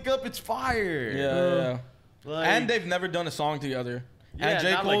fucking link up, it's fire. yeah. Like, And they've never done a song together. Yeah, And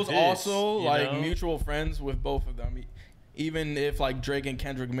J. not like Cole's this, also you like know? mutual friends with both of them. Even if like Drake and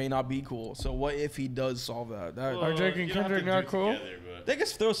Kendrick may not be cool. So what if he does solve that? Are Drake and you don't have Kendrick to do not it cool? together, but- They can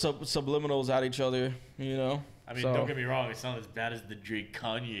throw subliminals at each other, you know? I mean, So- don't get me wrong, it's not as bad as the Drake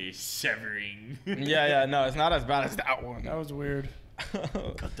Kanye severing. Yeah, no, it's not as bad as that one. That was weird.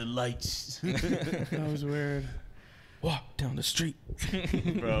 Cut the lights. That was weird. Walk down the street.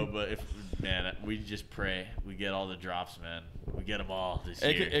 Bro, but if man, we just pray we get all the drops, man. We get them all this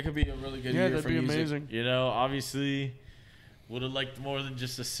It year. could be a really good Yeah, year that'd for be music. amazing. You know, obviously, Would have liked more than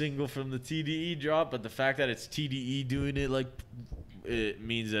just a single from the TDE drop, but the fact that it's TDE doing it, like, it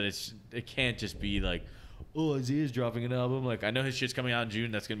means that it can't just be like, oh, Isaiah's dropping an album. Like, I know his shit's coming out in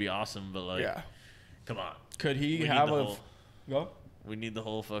June. That's gonna be awesome, but like, come on. Could he We have need the a whole- go? We need the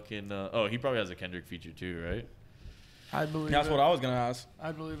whole fucking. Oh, he probably has a Kendrick feature too, right? I believe That's it. what I was gonna ask.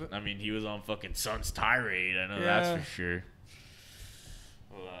 I believe it. I mean, he was on fucking Sun's Tirade. I know Yeah. that's for sure.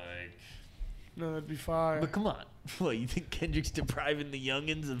 Like, No, that'd be fire. but come on, what you think Kendrick's depriving the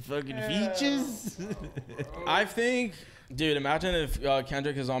youngins of fucking features? I think, dude, imagine if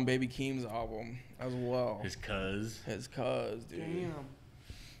Kendrick is on Baby Keem's album as well. His cuz. His cuz, dude. Damn.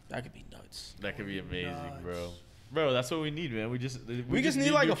 That could be nuts. That could be amazing, Nuts. bro. Bro, that's what we need, man. We just need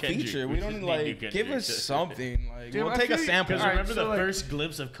like new a Kendrick. feature. We just don't need like new give Kendrick. us something. Like Dude, we'll I take a feel- sample. Because Alright, remember so, the like- first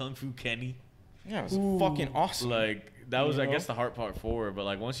glimpse of Kung Fu Kenny? Yeah, it was Ooh. fucking awesome. Like that was, You I know? guess, the hard part for. But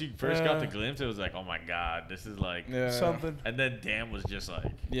like once you first got the Yeah. glimpse, it was like, oh my god, this is like. yeah, Something. And then Damn was just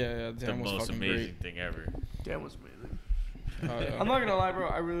like Yeah, the damn was most fucking amazing thing ever. Damn was amazing. great. Oh, yeah. I'm not gonna lie, bro.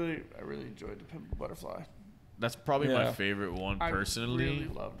 I really enjoyed the Pimp a Butterfly. That's probably my Yeah. favorite one I personally. really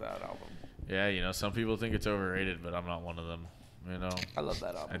love that album. Yeah, you know, some people think it's overrated, but I'm not one of them. You know, I love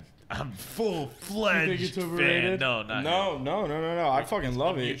that album. I'm full fledged it's fan. overrated? No, not No. I fucking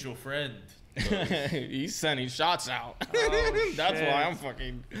love a it. mutual friend. He's sending shots out. Oh, That's shit. why I'm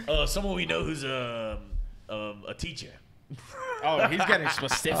fucking. Someone we know who's a teacher. Oh, he's getting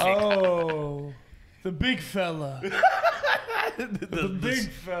specific. Oh, the big fella, the big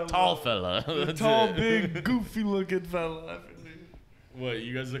fella, tall fella. the That's tall, it. big, goofy-looking fella. What,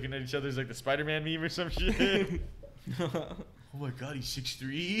 you guys looking at each other as like the Spider-Man meme or some shit? Oh my god, he's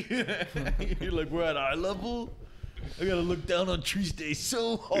 6'3". You're like, we're at eye level? I gotta look down on Triste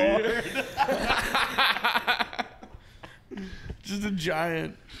so hard. Just a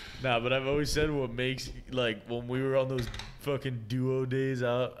giant. Nah, but I've always said what makes, like, when we were on those fucking duo days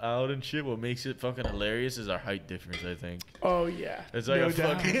out and shit, what makes it fucking hilarious is our height difference, I think. Oh yeah, It's like no a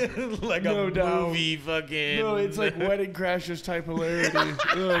doubt. fucking, like No a doubt. movie fucking. No, it's like Wedding Crashers type hilarity.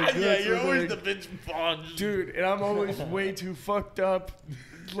 Yeah, you're always the Vince Vaughn. dude, and I'm always way too fucked up,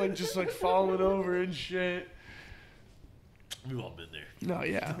 like just like falling over and shit. We've all been there. No,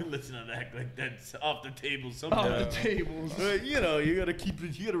 yeah, Let's not act like that's off the table off sometimes. the tables. But, you know, you gotta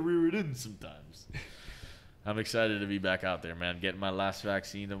you gotta rear it in sometimes. I'm excited to be back out there, man. Getting my last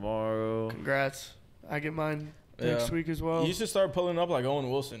vaccine tomorrow. Congrats. I get mine next week as well. You should start pulling up like Owen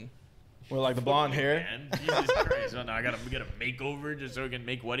Wilson, with like the blonde hair. Man, Jesus Christ. Oh, no, I gotta get a makeover just so we can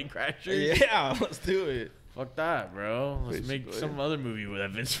make Wedding Crashers. Yeah, let's do it. Fuck that, bro. Let's make Basically. some other movie with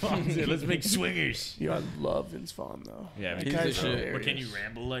that Vince Vaughn's in. Let's make Swingers. Yeah, I love Vince Vaughn though. Yeah, That he's guy's the shit. hilarious. But can you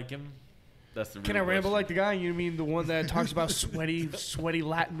ramble like him? That's the Can I real ramble question. like the guy? You mean the one that talks about sweaty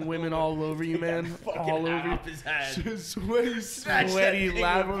Latin women all over you, man? Fucking All over you. off his head. Sweaty Snatch that Sweaty thing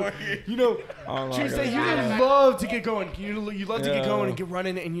Latin. over here. You know, Oh my Tuesday, God. you love to get going. You love to get Yeah. going and get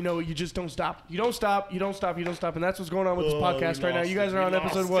running, and you know you just don't stop. You don't stop. You don't stop. You don't stop. And that's what's going on with this Oh, podcast we right now. lost You guys it. are on We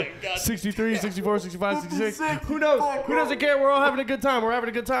episode lost what? it. God 63, 64, 65, 66. Who knows? Who doesn't care? We're all having a good time. We're having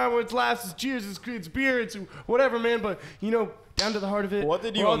a good time. It's laughs, it's cheers, it's beer, it's whatever, man. But you know, down to the heart of it, What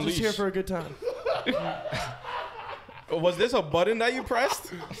did you we're all unleash? just here for a good time. Was this a button that you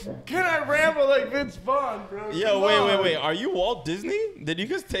pressed? Can I ramble like Vince Vaughn, bro? Yeah, Come wait. on. Are you Walt Disney? Did you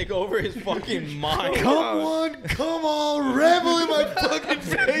just take over his fucking mind? Come on, ramble in my fucking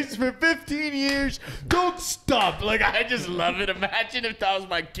face for 15 years. Don't stop. Like, I just love it. Imagine if that was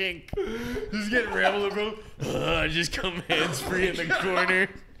my kink. Just get rambled, bro. Just come hands free in the corner.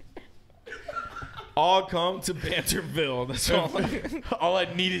 All come to Banterville. That's all. All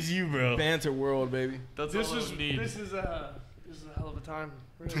I need is you, bro. Banter world, baby. That's This all is I need. this is a hell of a time.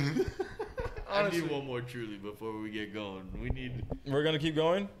 Really. I Honestly. need one more truly before we get going. We need. We're gonna keep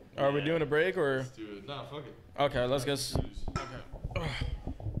going. Are we Yeah. doing a break or? Let's do it. Nah, fuck it. Okay, let's get. I'm gonna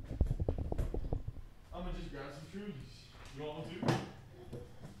just grab some trulies. You want one too?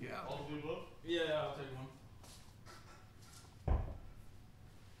 Yeah. All of the above? Yeah, I'll take one.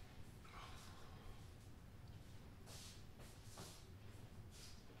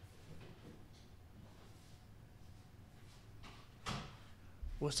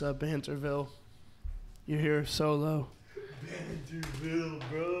 What's up, Banterville? You're here solo Banterville,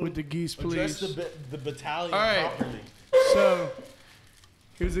 bro. with the Geese Address Police. the battalion All right. properly. So,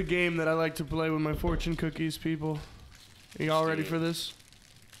 here's a game that I like to play with my fortune cookies, people. Are y'all ready for this?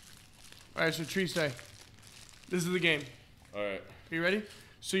 All right, so Triste, this is the game. All right. Are you ready?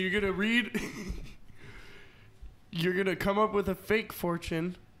 So you're gonna read. You're gonna come up with a fake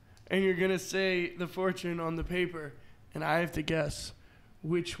fortune, and you're gonna say the fortune on the paper, and I have to guess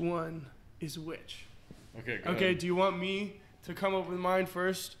which one is which. Okay, go Okay, ahead. do you want me to come up with mine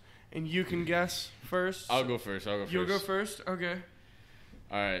first, and you can guess first. I'll go first. You'll go first? Okay.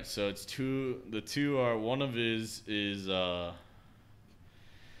 All right, so it's two. The two are, one of is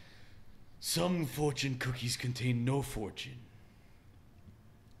some fortune cookies contain no fortune.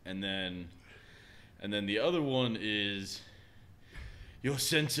 And then the other one is your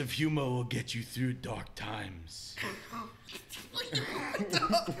sense of humor will get you through dark times.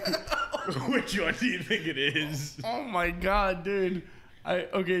 Which one do you think it is? Oh my god, dude.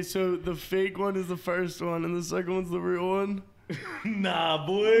 Okay, so the fake one is the first one, and the second one's the real one? Nah,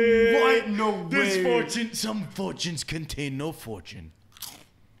 boy. What? No way. Some fortunes contain no fortune.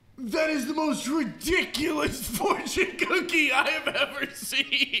 That is the most ridiculous fortune cookie I have ever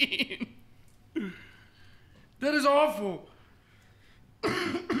seen. That is awful. All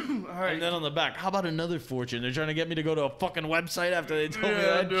right. And then on the back, how about another fortune? They're trying to get me to go to a fucking website after they told me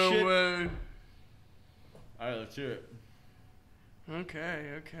that no shit. way. All right, let's hear it.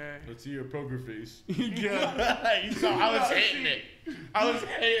 Okay. Let's see your poker face. Yeah. You saw I was hitting it. I was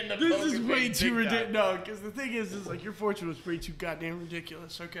hitting the This poker is way face too big time. ridiculous. No, because the thing is like your fortune was way too goddamn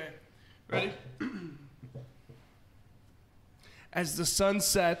ridiculous. Okay. Ready? As the sun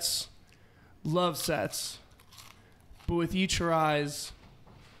sets, love sets. But with each rise,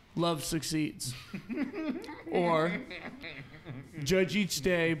 love succeeds. Or judge each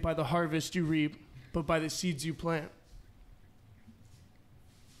day by the harvest you reap, but by the seeds you plant.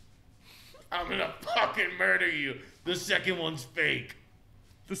 I'm gonna fucking murder you. The second one's fake.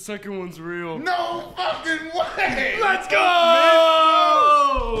 The second one's real. No fucking way! Let's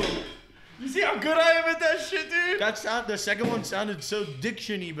go! You see how good I am at that shit, dude? The second one sounded so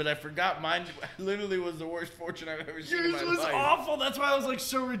diction-y, but I forgot mine literally was the worst fortune I've ever seen in my Yours was life. awful. That's why I was like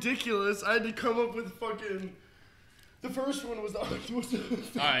so ridiculous. I had to come up with fucking. The first one was the.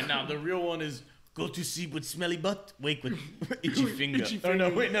 Alright, now the real one is go to sleep with smelly butt, wake with itchy finger. Itchy Oh no,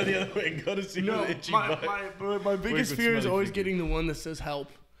 finger. wait, no, the other way. Go to sleep No, with itchy my butt. biggest with fear is smelly always finger. getting the one that says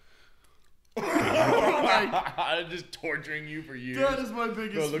help. I'm just torturing you for years. That is my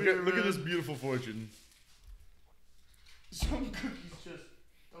biggest Bro, look fear. at man. this beautiful fortune. Some cookies just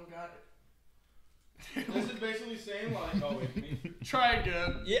don't got it. This is basically saying like, oh wait, Try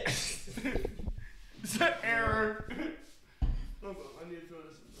again. yes. Is that error? Hold on, I need to throw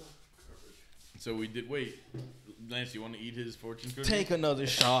this in the garbage. So we did. Wait, Lance, you want to eat his fortune cookie? Take another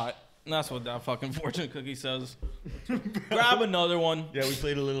shot. That's what that fucking fortune cookie says. Grab another one. Yeah, we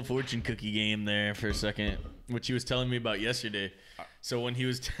played a little fortune cookie game there for a second, which he was telling me about yesterday. So when he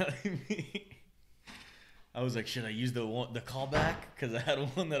was telling me, I was like, should I use the callback? Because I had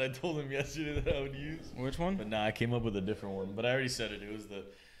one that I told him yesterday that I would use. Which one? But nah, I came up with a different one. But I already said it. It was the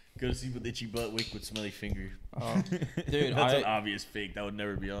go to sleep with itchy butt, wake with smelly finger. Dude, That's an obvious fake. That would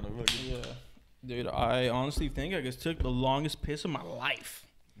never be on a fucking. Yeah. Dude, I honestly think I just took the longest piss of my life.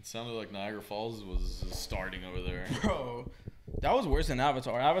 It sounded like Niagara Falls was starting over there. Bro, that was worse than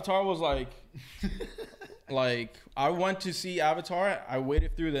Avatar. Avatar was like, I went to see Avatar. I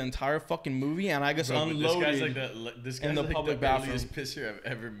waited through the entire fucking movie, and I just Bro, but unloaded. This guy's in the like public the bathroom. earliest pisser I've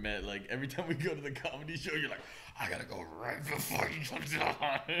ever met. Like every time we go to the comedy show, you're like, I gotta go right before he comes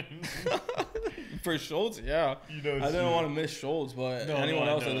on. For Schultz, yeah. You know, I didn't want to miss Schultz, but anyone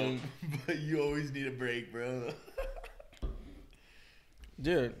else, I didn't. But you always need a break, bro.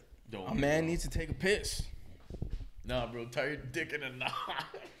 Dude, Don't a man needs to take a piss. Nah, bro, tie your dick in a knot.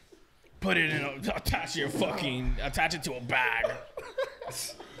 Put it in attach it to a bag.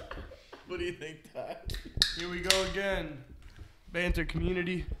 What do you think, Ty? Here we go again. Banter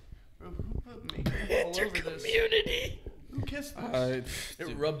community. Bro, who put makeup all over this? Community. Who kissed this?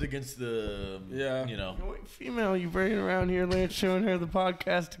 It rubbed against the, Yeah. you know. What female you bringing around here, Lance, showing her the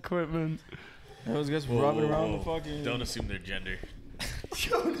podcast equipment? I was just Whoa, rubbing whoa, around whoa. the fucking. Don't assume their gender.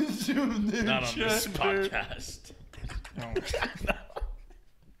 Don't assume their Not on this gender. podcast.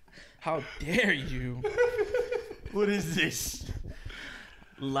 How dare you? What is this?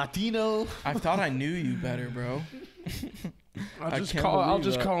 Latino? I thought I knew you better, bro. I'll I just can't call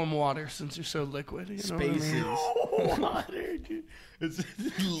believe that. him water since you're so liquid. You know what I Spaces. mean? Water, dude. It's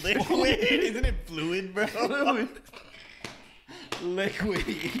liquid. Isn't it fluid, bro?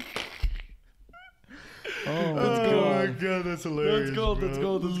 Liquid. Oh my god, that's hilarious. Let's go, let's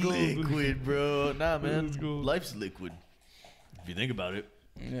go, let's go. Liquid, bro. Nah, man. Let's go. Life's liquid. If you think about it,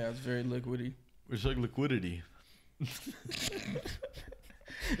 Yeah, it's very liquidy. it's like liquidity.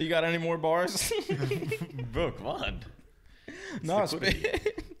 You got any more bars? Bro, come on. No, liquidity.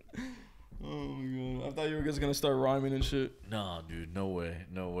 Oh my god. I thought you were just gonna start rhyming and shit. No, dude, no way,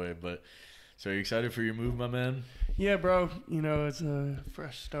 no way. But so, are you excited for your move, my man? Yeah, bro. You know, it's a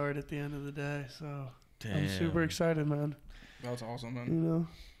fresh start at the end of the day, so I'm super excited, man. That's awesome, You man. know?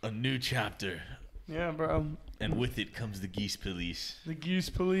 A new chapter. Yeah, bro. And with it comes the geese police. The geese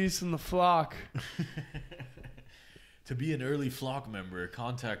police and the flock. To be an early flock member,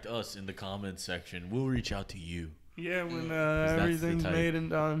 contact us in the comments section. We'll reach out to you. Yeah, when that's the everything's type. made and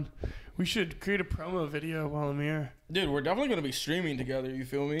done. We should create a promo video while I'm here. Dude, we're definitely gonna be streaming together. You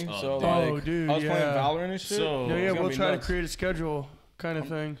feel me? Oh, So dude. like, Oh, dude, I was playing yeah. Valorant and shit. So- No, it's yeah, gonna we'll be try nuts. to create a schedule kind of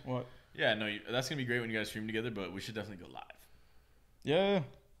thing. What? Yeah, no, that's going to be great when you guys stream together, but we should definitely go live. Yeah.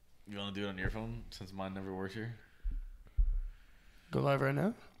 You want to do it on your phone since mine never works here? Go live right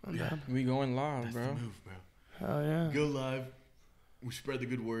now? I'm down. We going live, bro. move, bro. Hell yeah. Go live. We spread the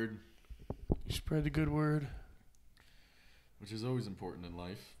good word, Spread the good word. which is always important in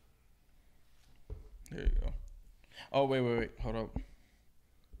life. There you go. Oh wait. Hold up.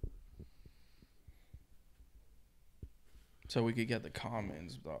 So we could get the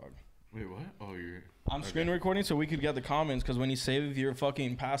comments, dog. Wait, what? Oh, you're... I'm screen recording so we could get the comments because when you save your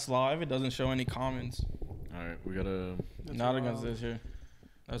fucking past live, it doesn't show any comments. All right, we got to... That's Not wild. against this here.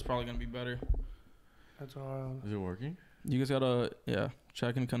 That's probably gonna be better. That's all. Is it working? You guys gotta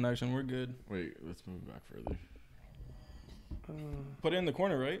check in connection. We're good. Wait, let's move back further. Put it in the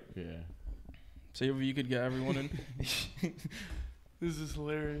corner, right? Yeah. See if you could get everyone in. This is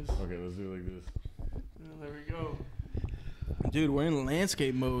hilarious. Okay, let's do it like this. Yeah, there we go. Dude, we're in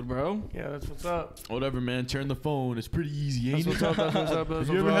landscape mode, bro. Yeah, that's what's up. Whatever, man. Turn the phone. It's pretty easy, ain't That's it? what's up. That's what's up. That's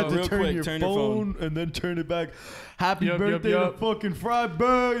Have you what's ever had up. to Real turn quick, your turn your phone and then turn it back? Happy Yup, yup, birthday yup. to fucking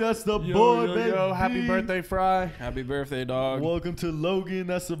Fryberg. That's the Yo, boy, yo, baby. yo, happy birthday, Fry. Happy birthday, dog. Welcome to Logan.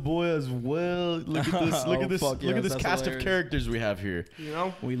 That's the boy as well. Look at this. Look Oh, at this. fuck Look yes, at this that's cast hilarious. of characters we have here. You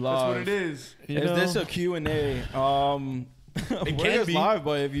know? We That's live. what it is. You Is know? this a Q&A? We're can just be. live,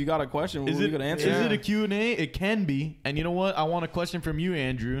 but if you got a question, Is we it, could answer. is it a Q&A? It can be. And you know what? I want a question from you,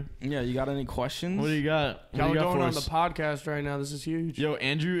 Andrew. Yeah, you got any questions? What do you got? What Y'all do you got going for on the us? podcast right now. This is huge. Yo,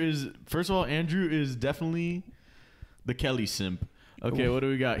 Andrew is... First of all, Andrew is definitely the Kelly simp. Okay, what do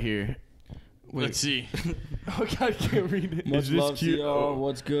we got here? Wait. Let's see. Oh, God, I can't read it. Much Is this love to cute? y'all.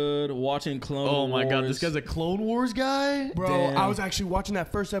 What's good? Watching Clone Oh my god, this Wars. guy's a Clone Wars guy? Bro, Damn. I was actually watching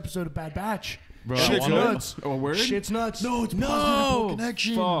that first episode of Bad Batch. Bro, Shit's I wanna- nuts. Oh, word? Shit's nuts. No, it's No! positive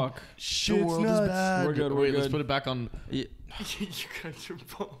connection. Fuck. The world is bad. We're good, we're Wait, let's good. put it back on. Yeah. You guys are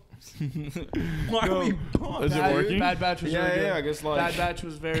bums. Why No. are we bumped? Is it Bad- working? Bad Batch was Yeah, very good. yeah, I guess like. Bad Batch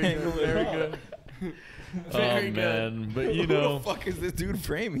was very good. Angle it Very up. good. Oh Very good. man, but you Who know, the fuck is this dude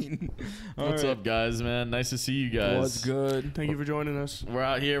framing? what's up, guys? Man, nice to see you guys. What's good? Thank you for joining us. We're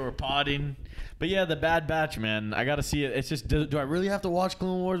out here, we're potting. But yeah, the Bad Batch, man. I gotta see it. It's just, do I really have to watch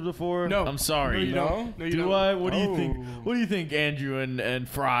Clone Wars before? No. I'm sorry. No, you No? don't. No, you Do don't. I? What do you think? Oh. What do you think, Andrew and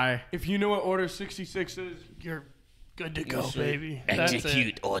Fry? If you know what Order 66 is, you're good to go, Yes, sir. baby. That's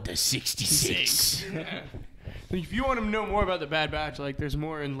it. Order 66. Yeah. If you want to know more about the Bad Batch, like there's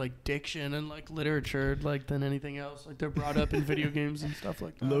more in like diction and like literature, like than anything else. Like they're brought up in video games and stuff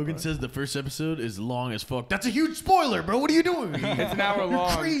like that. Logan but says the first episode is long as fuck. That's a huge spoiler, bro. What are you doing? it's an hour You're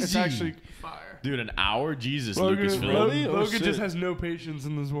long. crazy. It's actually fire. Dude, an hour? Jesus, Logan, Lucasfilm. Really? Oh, Logan shit. just has no patience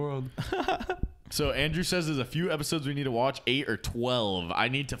in this world. So Andrew says there's a few episodes we need to watch, 8 or 12. I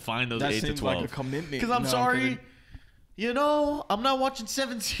need to find those That 8 to seems 12. like a commitment. Because I'm No, sorry, kidding. you know, I'm not watching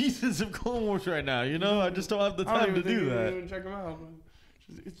 7 seasons of Clone Wars right now. You know, I just don't have the I don't time to even think do you that. even check them out.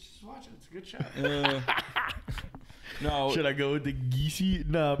 But just watch it. It's a good show. No. Should I go with the geesey?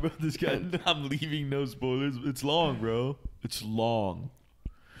 Nah, bro, this guy, I'm leaving no spoilers. It's long, bro. It's long.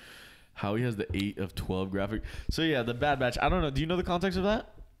 How he has the 8 of 12 graphic. So yeah, the Bad Batch. I don't know. Do you know the context of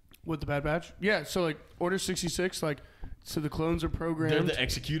that? With the Bad Batch? Yeah, so like Order 66, like so the clones are programmed. They're the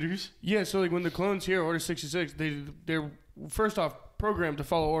executors. Yeah, so like when the clones hear Order 66, they're first off programmed to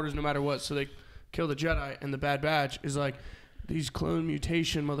follow orders no matter what. So they kill the Jedi, and the Bad Batch is like these clone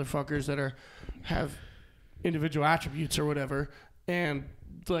mutation motherfuckers that have individual attributes or whatever, and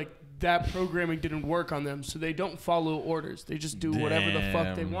like that programming didn't work on them, so they don't follow orders. They just do whatever the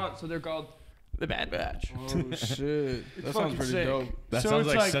fuck they Damn. want. So they're called the Bad Batch. Oh shit. It's That sounds fucking pretty sick. dope. That So sounds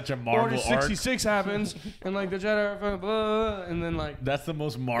it's like such a Marvel Order arc. 66 happens, and like the Jedi are blah, blah, and then like That's the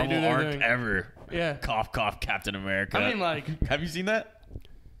most Marvel do their arc thing. ever. yeah. Cough, cough, Captain America. I mean like. have you seen that?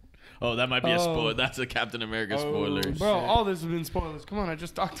 Oh, that might be a Oh. spoiler. That's a Captain America Oh. spoiler. Bro, all this has been spoilers. Come on, I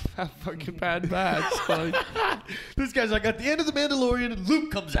just talked about fucking Bad Batch. Like, This guy's like, at the end of The Mandalorian, Luke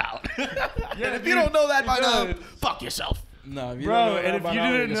comes out. and if you dude, don't know that he by now, does. fuck yourself. No, if you bro, don't know and that if by you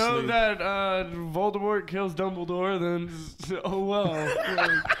now, didn't you're know asleep. that Voldemort kills Dumbledore, then oh well.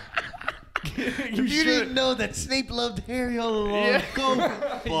 Like, If you didn't know that Snape loved Harry all along, Yeah. go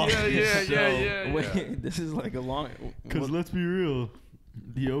fuck yeah, yourself. yeah. Wait, this is like a long. Because let's be real.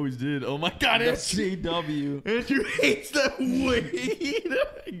 He always did. Oh my God, That's Andrew. JW. Andrew hates that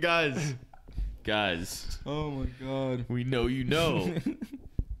weed. Guys, Oh my God. we know you know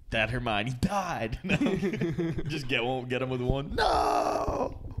that Hermione died. No. Just get him with one.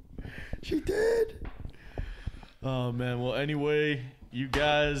 No, she did. Oh man. Well, anyway, you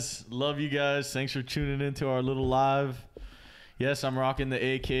guys, love you guys. Thanks for tuning into our little live. Yes, I'm rocking the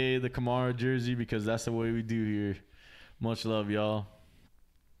AK, the Kamara jersey, because that's the way we do here. Much love, y'all.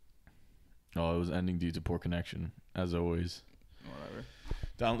 Oh, it was ending due to poor connection, as always. Whatever.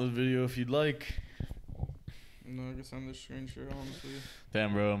 Download the video if you'd like. No, I guess I'm the screen share, honestly.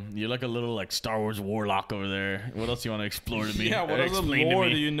 Damn, bro. You're like a little like Star Wars warlock over there. What else you want to explore to me? Yeah, what Or other explain to lore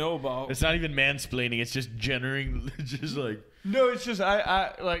me? do you know about? It's not even mansplaining. It's just generating, just like No, it's just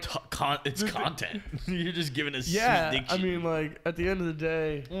I like. it's content. You're just giving us Yeah, dick I shit. mean, like at the end of the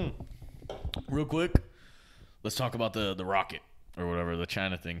day, Real quick, let's talk about the rocket or whatever, the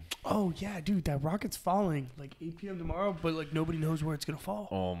China thing. oh yeah, dude, that rocket's falling like 8 p.m. tomorrow, but like nobody knows where it's gonna fall.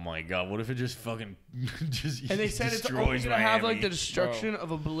 Oh my God, what if it just fucking just And they said it's only destroys gonna have like Miami? the destruction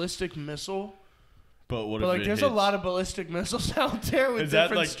of a ballistic missile. But what But if like, it there's hits? a lot of ballistic missiles out there with Is that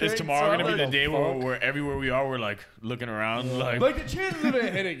different like, is strengths. tomorrow gonna be the the day where fuck? we're everywhere we are, we're like looking around like Like the chances of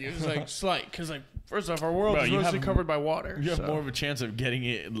it hitting you is like slight, because like first off, our world Bro, is you mostly have- covered by water. you have so. more of a chance of getting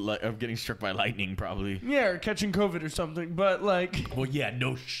it, of getting struck by lightning, probably. Yeah, or catching COVID or something. But like, Well, yeah,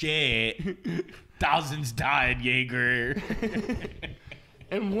 no shit. Thousands died, Jaeger.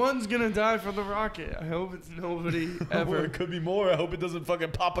 and one's gonna die for the rocket. I hope it's nobody Or ever. it could be more. I hope it doesn't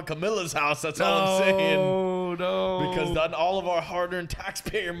fucking pop a Camilla's house. That's all I'm saying. No. Because then all of our hard-earned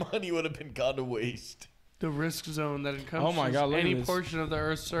taxpayer money would have been gone to waste. The risk zone that encompasses Oh my God, look at any this. portion of the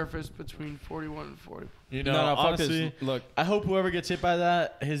Earth's surface between 41 and 40. You know, No, fuck honestly, this. Look, I hope whoever gets hit by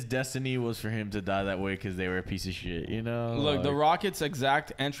that, his destiny was for him to die that way because they were a piece of shit. You know. Look, the Like- rocket's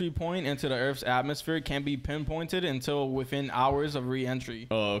exact entry point into the Earth's atmosphere can be pinpointed until within hours of re-entry.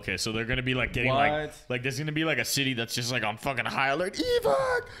 Oh, okay. So they're gonna be like getting What? like there's gonna be like a city that's just like on fucking high alert.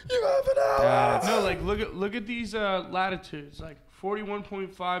 Evac, you have an hour. No, like look at these latitudes, like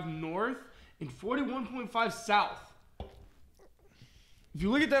 41.5 north and 41.5 south. If you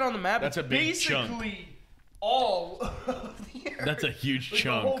look at that on the map, That's it's a big chunk. basically all of the Earth. That's a huge Like,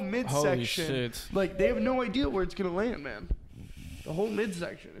 chunk. the whole midsection. Holy shit. Like they have no idea where it's gonna land, man. The whole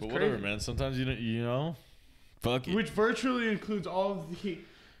midsection is But crazy. whatever, man. Sometimes you know, fuck it. Which virtually includes all of the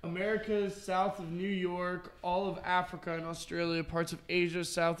Americas, south of New York, all of Africa and Australia, parts of Asia,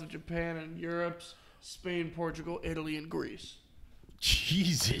 south of Japan and Europe, Spain, Portugal, Italy, and Greece.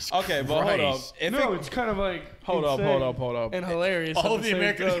 Jesus. Okay, but hold up. Christ. If No, it, it's kind of like hold up, and hilarious. All at of the same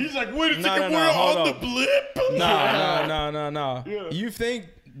Americans. time. He's like, wait a No, second, no, we're no, hold on the up. blip. no. Yeah. You think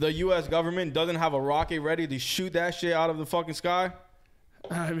the U.S. government doesn't have a rocket ready to shoot that shit out of the fucking sky?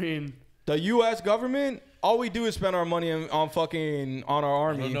 I mean, The U.S. government, all we do is spend our money on our I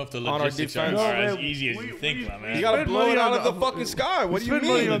army, don't know if the on our logistics are, defense. No, as man, easy as we- you think, we- my man. You gotta spend blow it money out on of the fucking sky. What do you spend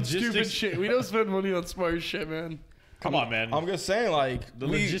money mean? on stupid Logistics- shit. We don't spend money on smart shit, man. Come on, man. I'm just saying, like, The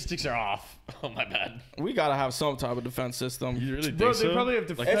logistics are off. Oh my bad. we gotta have some type of defense system. You really think Bro, so? they probably have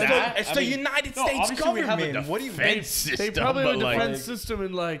Like defense. It's that? the, it's I the mean, United no, States obviously we have a government. What do you defense mean? system, They probably have but a like, defense system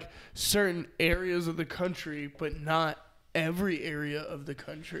in like certain areas of the country, but not every area of the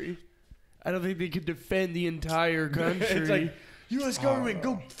country. I don't think they could defend the entire country. it's like U.S. government,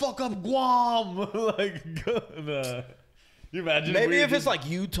 go fuck up Guam. Like, go, nah. You imagine? Maybe we if just- it's like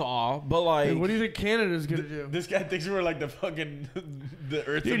Utah, but like, Dude, what do you think Canada's gonna do? This guy thinks we're like the fucking the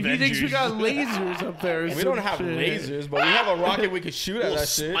Earth Dude, he Avengers. thinks we got lasers up there. or we some don't have shit. lasers, but we have a rocket we could shoot at that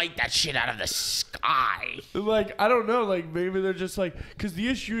shit. that shit out of the sky. Like, I don't know. Like, maybe they're just like, because the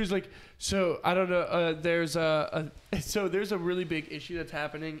issue is like, so I don't know. There's there's a really big issue that's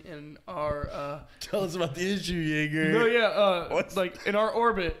happening in our. Tell us about the issue, Jaeger. No, yeah. What's- Like in our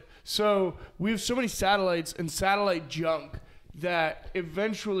orbit. So we have so many satellites and satellite junk that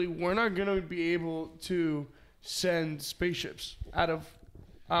eventually we're not going to be able to send spaceships out of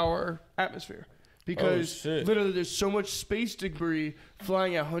our atmosphere. Because shit. literally there's so much space debris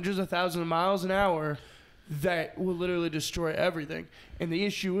flying at hundreds of thousands of miles an hour that will literally destroy everything. And the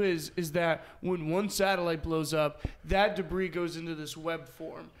issue is that when one satellite blows up, that debris goes into this web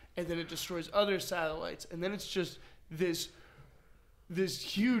form, and then it destroys other satellites, and then it's just this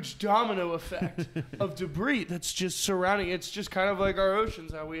huge domino effect of debris that's just surrounding. It's just kind of like our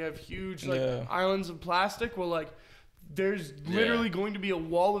oceans, how we have huge Yeah. islands of plastic. Well, like there's literally going to be a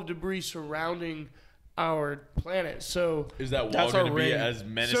wall of debris surrounding our planet. So Is that wall That's going our to be ring. as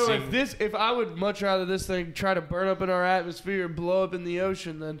menacing? so if I would much rather this thing try to burn up in our atmosphere and blow up in the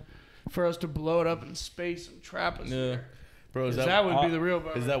ocean than for us to blow it up in space and trap us Yeah. there. Bro, is That would be the real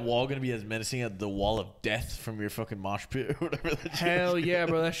bummer. Is that wall gonna be as menacing as the wall of death from your fucking mosh pit or whatever? That Hell yeah,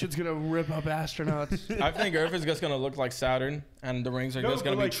 bro. That shit's gonna rip up astronauts. I think Earth is just gonna look like Saturn, and the rings are just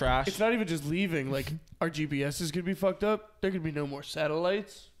gonna but, be trash. It's not even just leaving. Like, our GPS is gonna be fucked up. There could be no more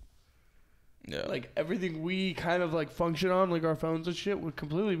satellites. Yeah. Like, everything we kind of, like, function on, like our phones and shit, would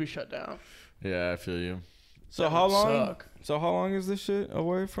completely be shut down. Yeah, I feel you. So That how would long? suck. So how long is this shit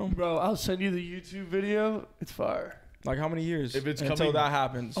away from? Bro, I'll send you the YouTube video. It's fire. Like how many years? If it's until coming- that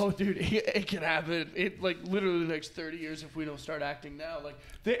happens. Oh, dude, it can happen. It, like, literally the next 30 years if we don't start acting now. Like,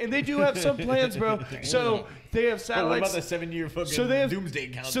 they do have some plans, bro. So they have Bro, what about satellites. the 7-year fucking So they have- doomsday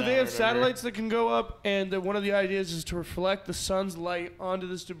countdown? So they or have whatever? satellites that can go up, and one of the ideas is to reflect the sun's light onto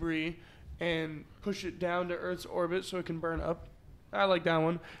this debris and push it down to Earth's orbit so it can burn up. I like that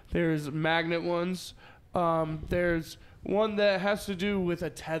one. There's magnet ones. There's one that has to do with a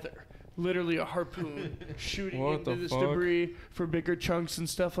tether. Literally a harpoon shooting What into the this fuck? debris for bigger chunks and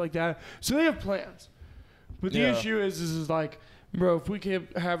stuff like that. So they have plans. But the Yeah. issue is like, bro, if we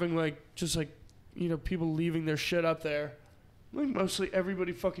keep having like, just like, you know, people leaving their shit up there, like mostly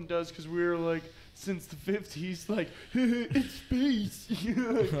everybody fucking does because we were like, since the 50s, like, it's space.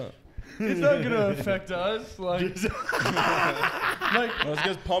 It's not gonna affect us. Like, Let's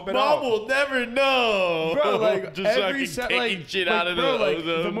just pump it Mom out. will never know. bro, like just every fucking taking like, shit like, out of bro, the like,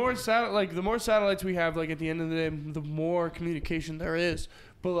 ozone. the more satellites we have, like at the end of the day, the more communication there is.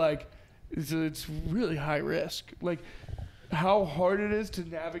 But like, it's really high risk. Like, how hard it is to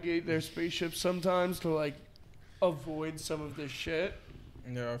navigate their spaceships sometimes to like avoid some of this shit.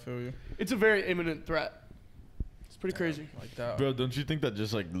 Yeah, I feel you. It's a very imminent threat. It's pretty crazy. Like that. Bro, don't you think that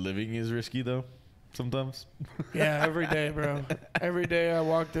just like living is risky though? Sometimes. Yeah, every day, bro. Every day I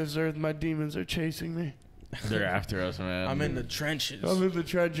walk this earth, my demons are chasing me. They're after us, man. I'm in the trenches. I'm in the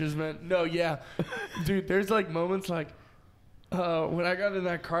trenches, man. No, yeah. Dude, there's like moments like when I got in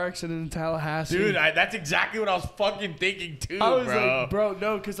that car accident in Tallahassee. Dude, that's exactly what I was fucking thinking too, I was bro. like, bro,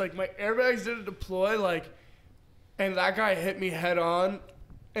 no, because like my airbags didn't deploy, like, and that guy hit me head on,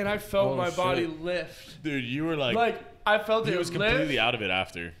 and I felt Oh, my body shit. lift. Dude, you were like I felt he it was lift. completely out of it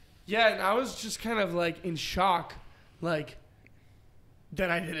after. Yeah, and I was just kind of like in shock, like that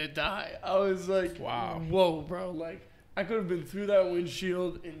I didn't die. I was like, Wow. whoa, bro, like I could have been through that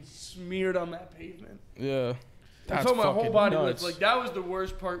windshield and smeared on that pavement. Yeah. I felt my whole fucking body nuts. lift. Like that was the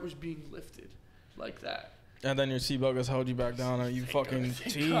worst part, was being lifted like that. And then your seatbelt just held you back down, and you fucking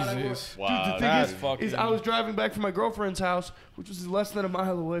God, I Jesus. Wow, Dude, the thing that's is fucking. I was driving back from my girlfriend's house, which was less than a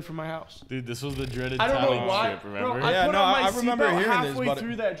mile away from my house. Dude, this was the dreaded I don't know talent why, trip, bro. remember? I Yeah, put no, on my I remember seatbelt hearing this, halfway but-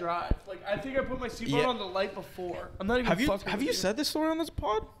 through that drive. Like I think I put my seatbelt Yeah. on the night before. I'm not even. Have you fucking have with you said this story on this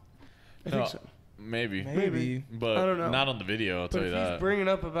pod? I No, think so. Maybe. Maybe. But I don't know. not on the video, I'll But tell if you he's that. bringing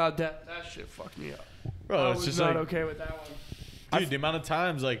up about that shit fucked me up. Bro, I it's was just not like, okay with that one. dude, the amount of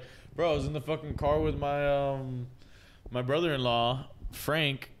times, like, bro, I was in the fucking car with my my brother-in-law,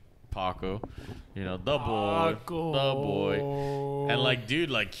 Frank Paco, you know, the boy, and like,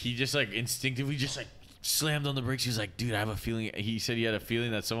 dude, like, he just like instinctively just like slammed on the brakes. He was like, dude, I have a feeling. He said he had a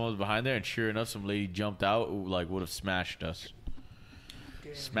feeling that someone was behind there, and sure enough, some lady jumped out who like would have smashed us.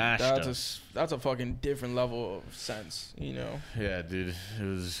 Smashed us. That's a fucking different level of sense, you know. Yeah, dude, it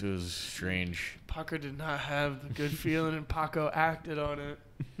was strange. Paco did not have the good feeling, and Paco acted on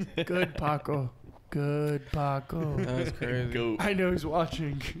it. Good Paco. Good Paco. That's crazy. Go. I know he's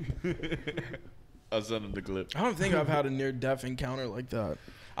watching. I'll send him the clip. I don't think I've had a near-death encounter like that.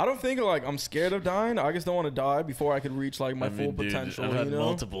 I don't think like I'm scared of dying. I just don't want to die before I could reach like my full dude, potential. I've had you know?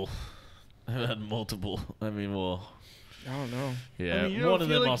 multiple. I've had multiple. I mean, well, I don't know. yeah, I mean, you don't one of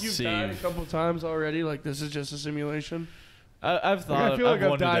feel them like I'll you've died a save. couple times already. Like this is just a simulation. I've thought. Like, I feel like I've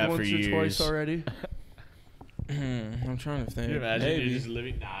wondered died that for once or years. twice already. I'm trying to think. Can you imagine Maybe. you're just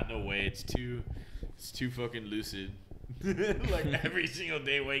living? Nah, no way. It's too fucking lucid. Like every single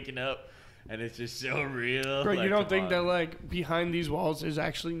day waking up, and it's just so real. Bro, like, you don't come think on. that like behind these walls is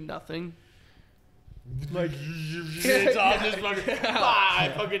actually nothing? Like It's all just fucking.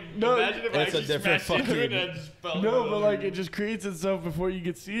 I fucking No, imagine if I it's a actually different smashed into it fucking- and I just fell no, over. but like it just creates itself before you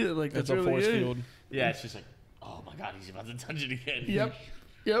can see it. Like It's that's a really force it. field. Yeah, it's just like, oh my god, he's about to touch it again. Yep.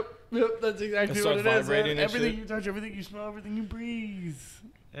 That's exactly It what starts it is. vibrating Man. and Everything shit. you touch, everything you smell, everything you breathe.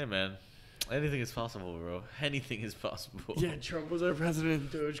 Hey man, anything is possible, bro. Anything is possible. Yeah, Trump was our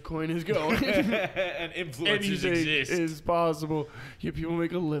president. Dogecoin is going. And influencers Anything exist. is possible. Yeah, people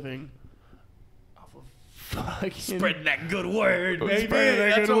make a living off of fucking Spreading that good word, baby. Spreading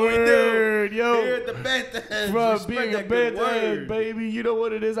that That's good what word, we do. yo. Here at the BanterHeads, Bro, we spread being a that good BanterHead, word. baby, you know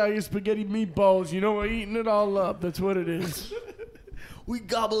what it is. I eat spaghetti meatballs. You know we're eating it all up. That's what it is. we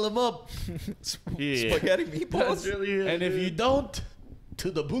gobble them up. Yeah. Spaghetti meatballs. That's really it. And if you don't,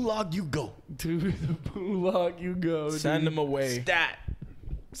 to the gulag you go. To the gulag you go. Send them away.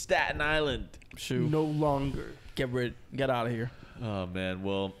 Staten Island. Shoot. No longer. Get out of here. Oh, man.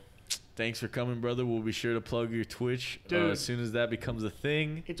 Well, thanks for coming, brother. We'll be sure to plug your Twitch Dude. as soon as that becomes a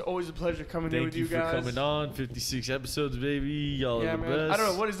thing. It's always a pleasure coming here Thank with you you for guys. coming on. 56 episodes, baby. Y'all Yeah, are the man. best. I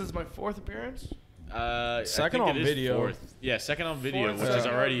don't know. What is this? My 4th appearance? Second I think on it is video. Fourth. Yeah, second on video, Fourth, which is second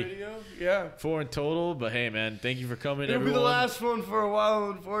on already video? Yeah. 4 in total. But hey, man, thank you for coming, It'll everyone. be the last one for a while,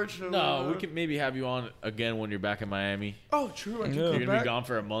 unfortunately. No, we can maybe have you on again when you're back in Miami. Oh, true. I can Yeah. You're come gonna back. be gone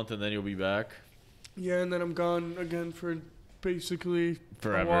for a month and then you'll be back Yeah, and then I'm gone again for basically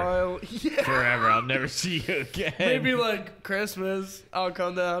forever. a while. Yeah. Forever. I'll never see you again. Maybe like Christmas, I'll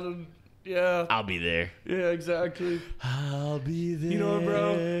come down and yeah. I'll be there. Yeah, exactly. I'll be there. You know what,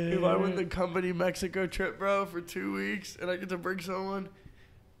 bro? If I win the company Mexico trip, bro, for 2 weeks and I get to bring someone,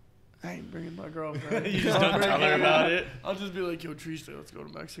 I ain't bringing my girlfriend. You just don't tell her about it. I'll just be like, yo, Triste, let's go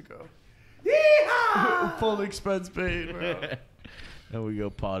to Mexico. Yeehaw! Full expense paid, bro. And we go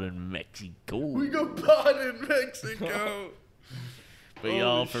pod in Mexico. We go pod in Mexico. But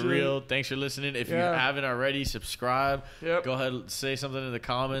y'all, Holy for shit. real, thanks for listening. If you Yeah. haven't already, subscribe. Yep. Go ahead and say something in the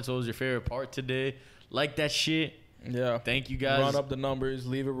comments. What was your favorite part today? Like that shit. Yeah. Thank you guys. Run up the numbers.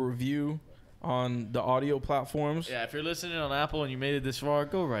 Leave a review on the audio platforms. Yeah, if you're listening on Apple and you made it this far,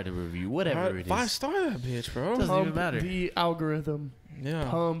 go write a review. Whatever it is. 5-star that bitch, bro. Doesn't even Pump matter. the algorithm. Yeah.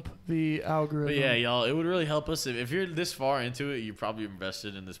 Pump the algorithm. But yeah, y'all, it would really help us. If you're this far into it, you're probably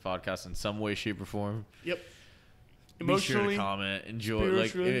invested in this podcast in some way, shape, or form. Yep. Be sure Emotionally, to comment, enjoy. Like,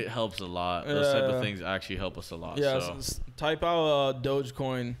 spiritually. it helps a lot. Those type Yeah. of things actually help us a lot. Yeah. so. Type out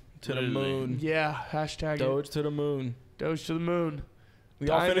Dogecoin to the Literally. moon. yeah, hashtag Doge to the moon. Doge to the moon. We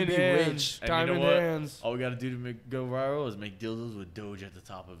all finna Diamond be hands. rich. And you know Diamond what? hands. All we gotta do to go viral is make dildos with Doge at the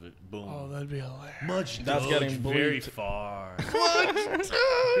top of it. Boom. Oh, that'd be hilarious. Much That's Doge, getting very bleeped. far.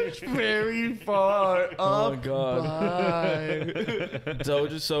 Very far up. Oh my God. By.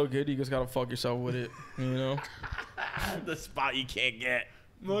 Doge is so good, you just gotta fuck yourself with it. You know? The spot you can't get.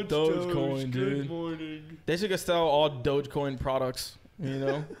 Much Dogecoin, Doge. dude. Good morning. They should just sell all Dogecoin products. You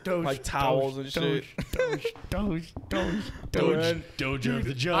know? Doge, Like towels Doge, and shit. Doge, Doge, Doge, Doge of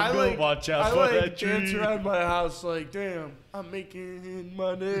the jungle. Watch out I for like that dance tree. around my house like, damn, I'm making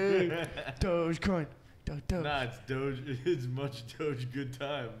money. Dogecoin. Doge. Nah, it's Doge. It's much Doge. Good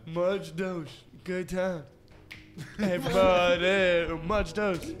time. Much Doge. Good time. Everybody, much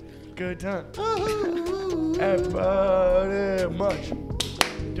Doge. Good time. Everybody, much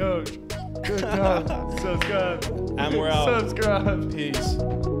Doge. Good time. Subscribe. And we're out. Subscribe. Peace.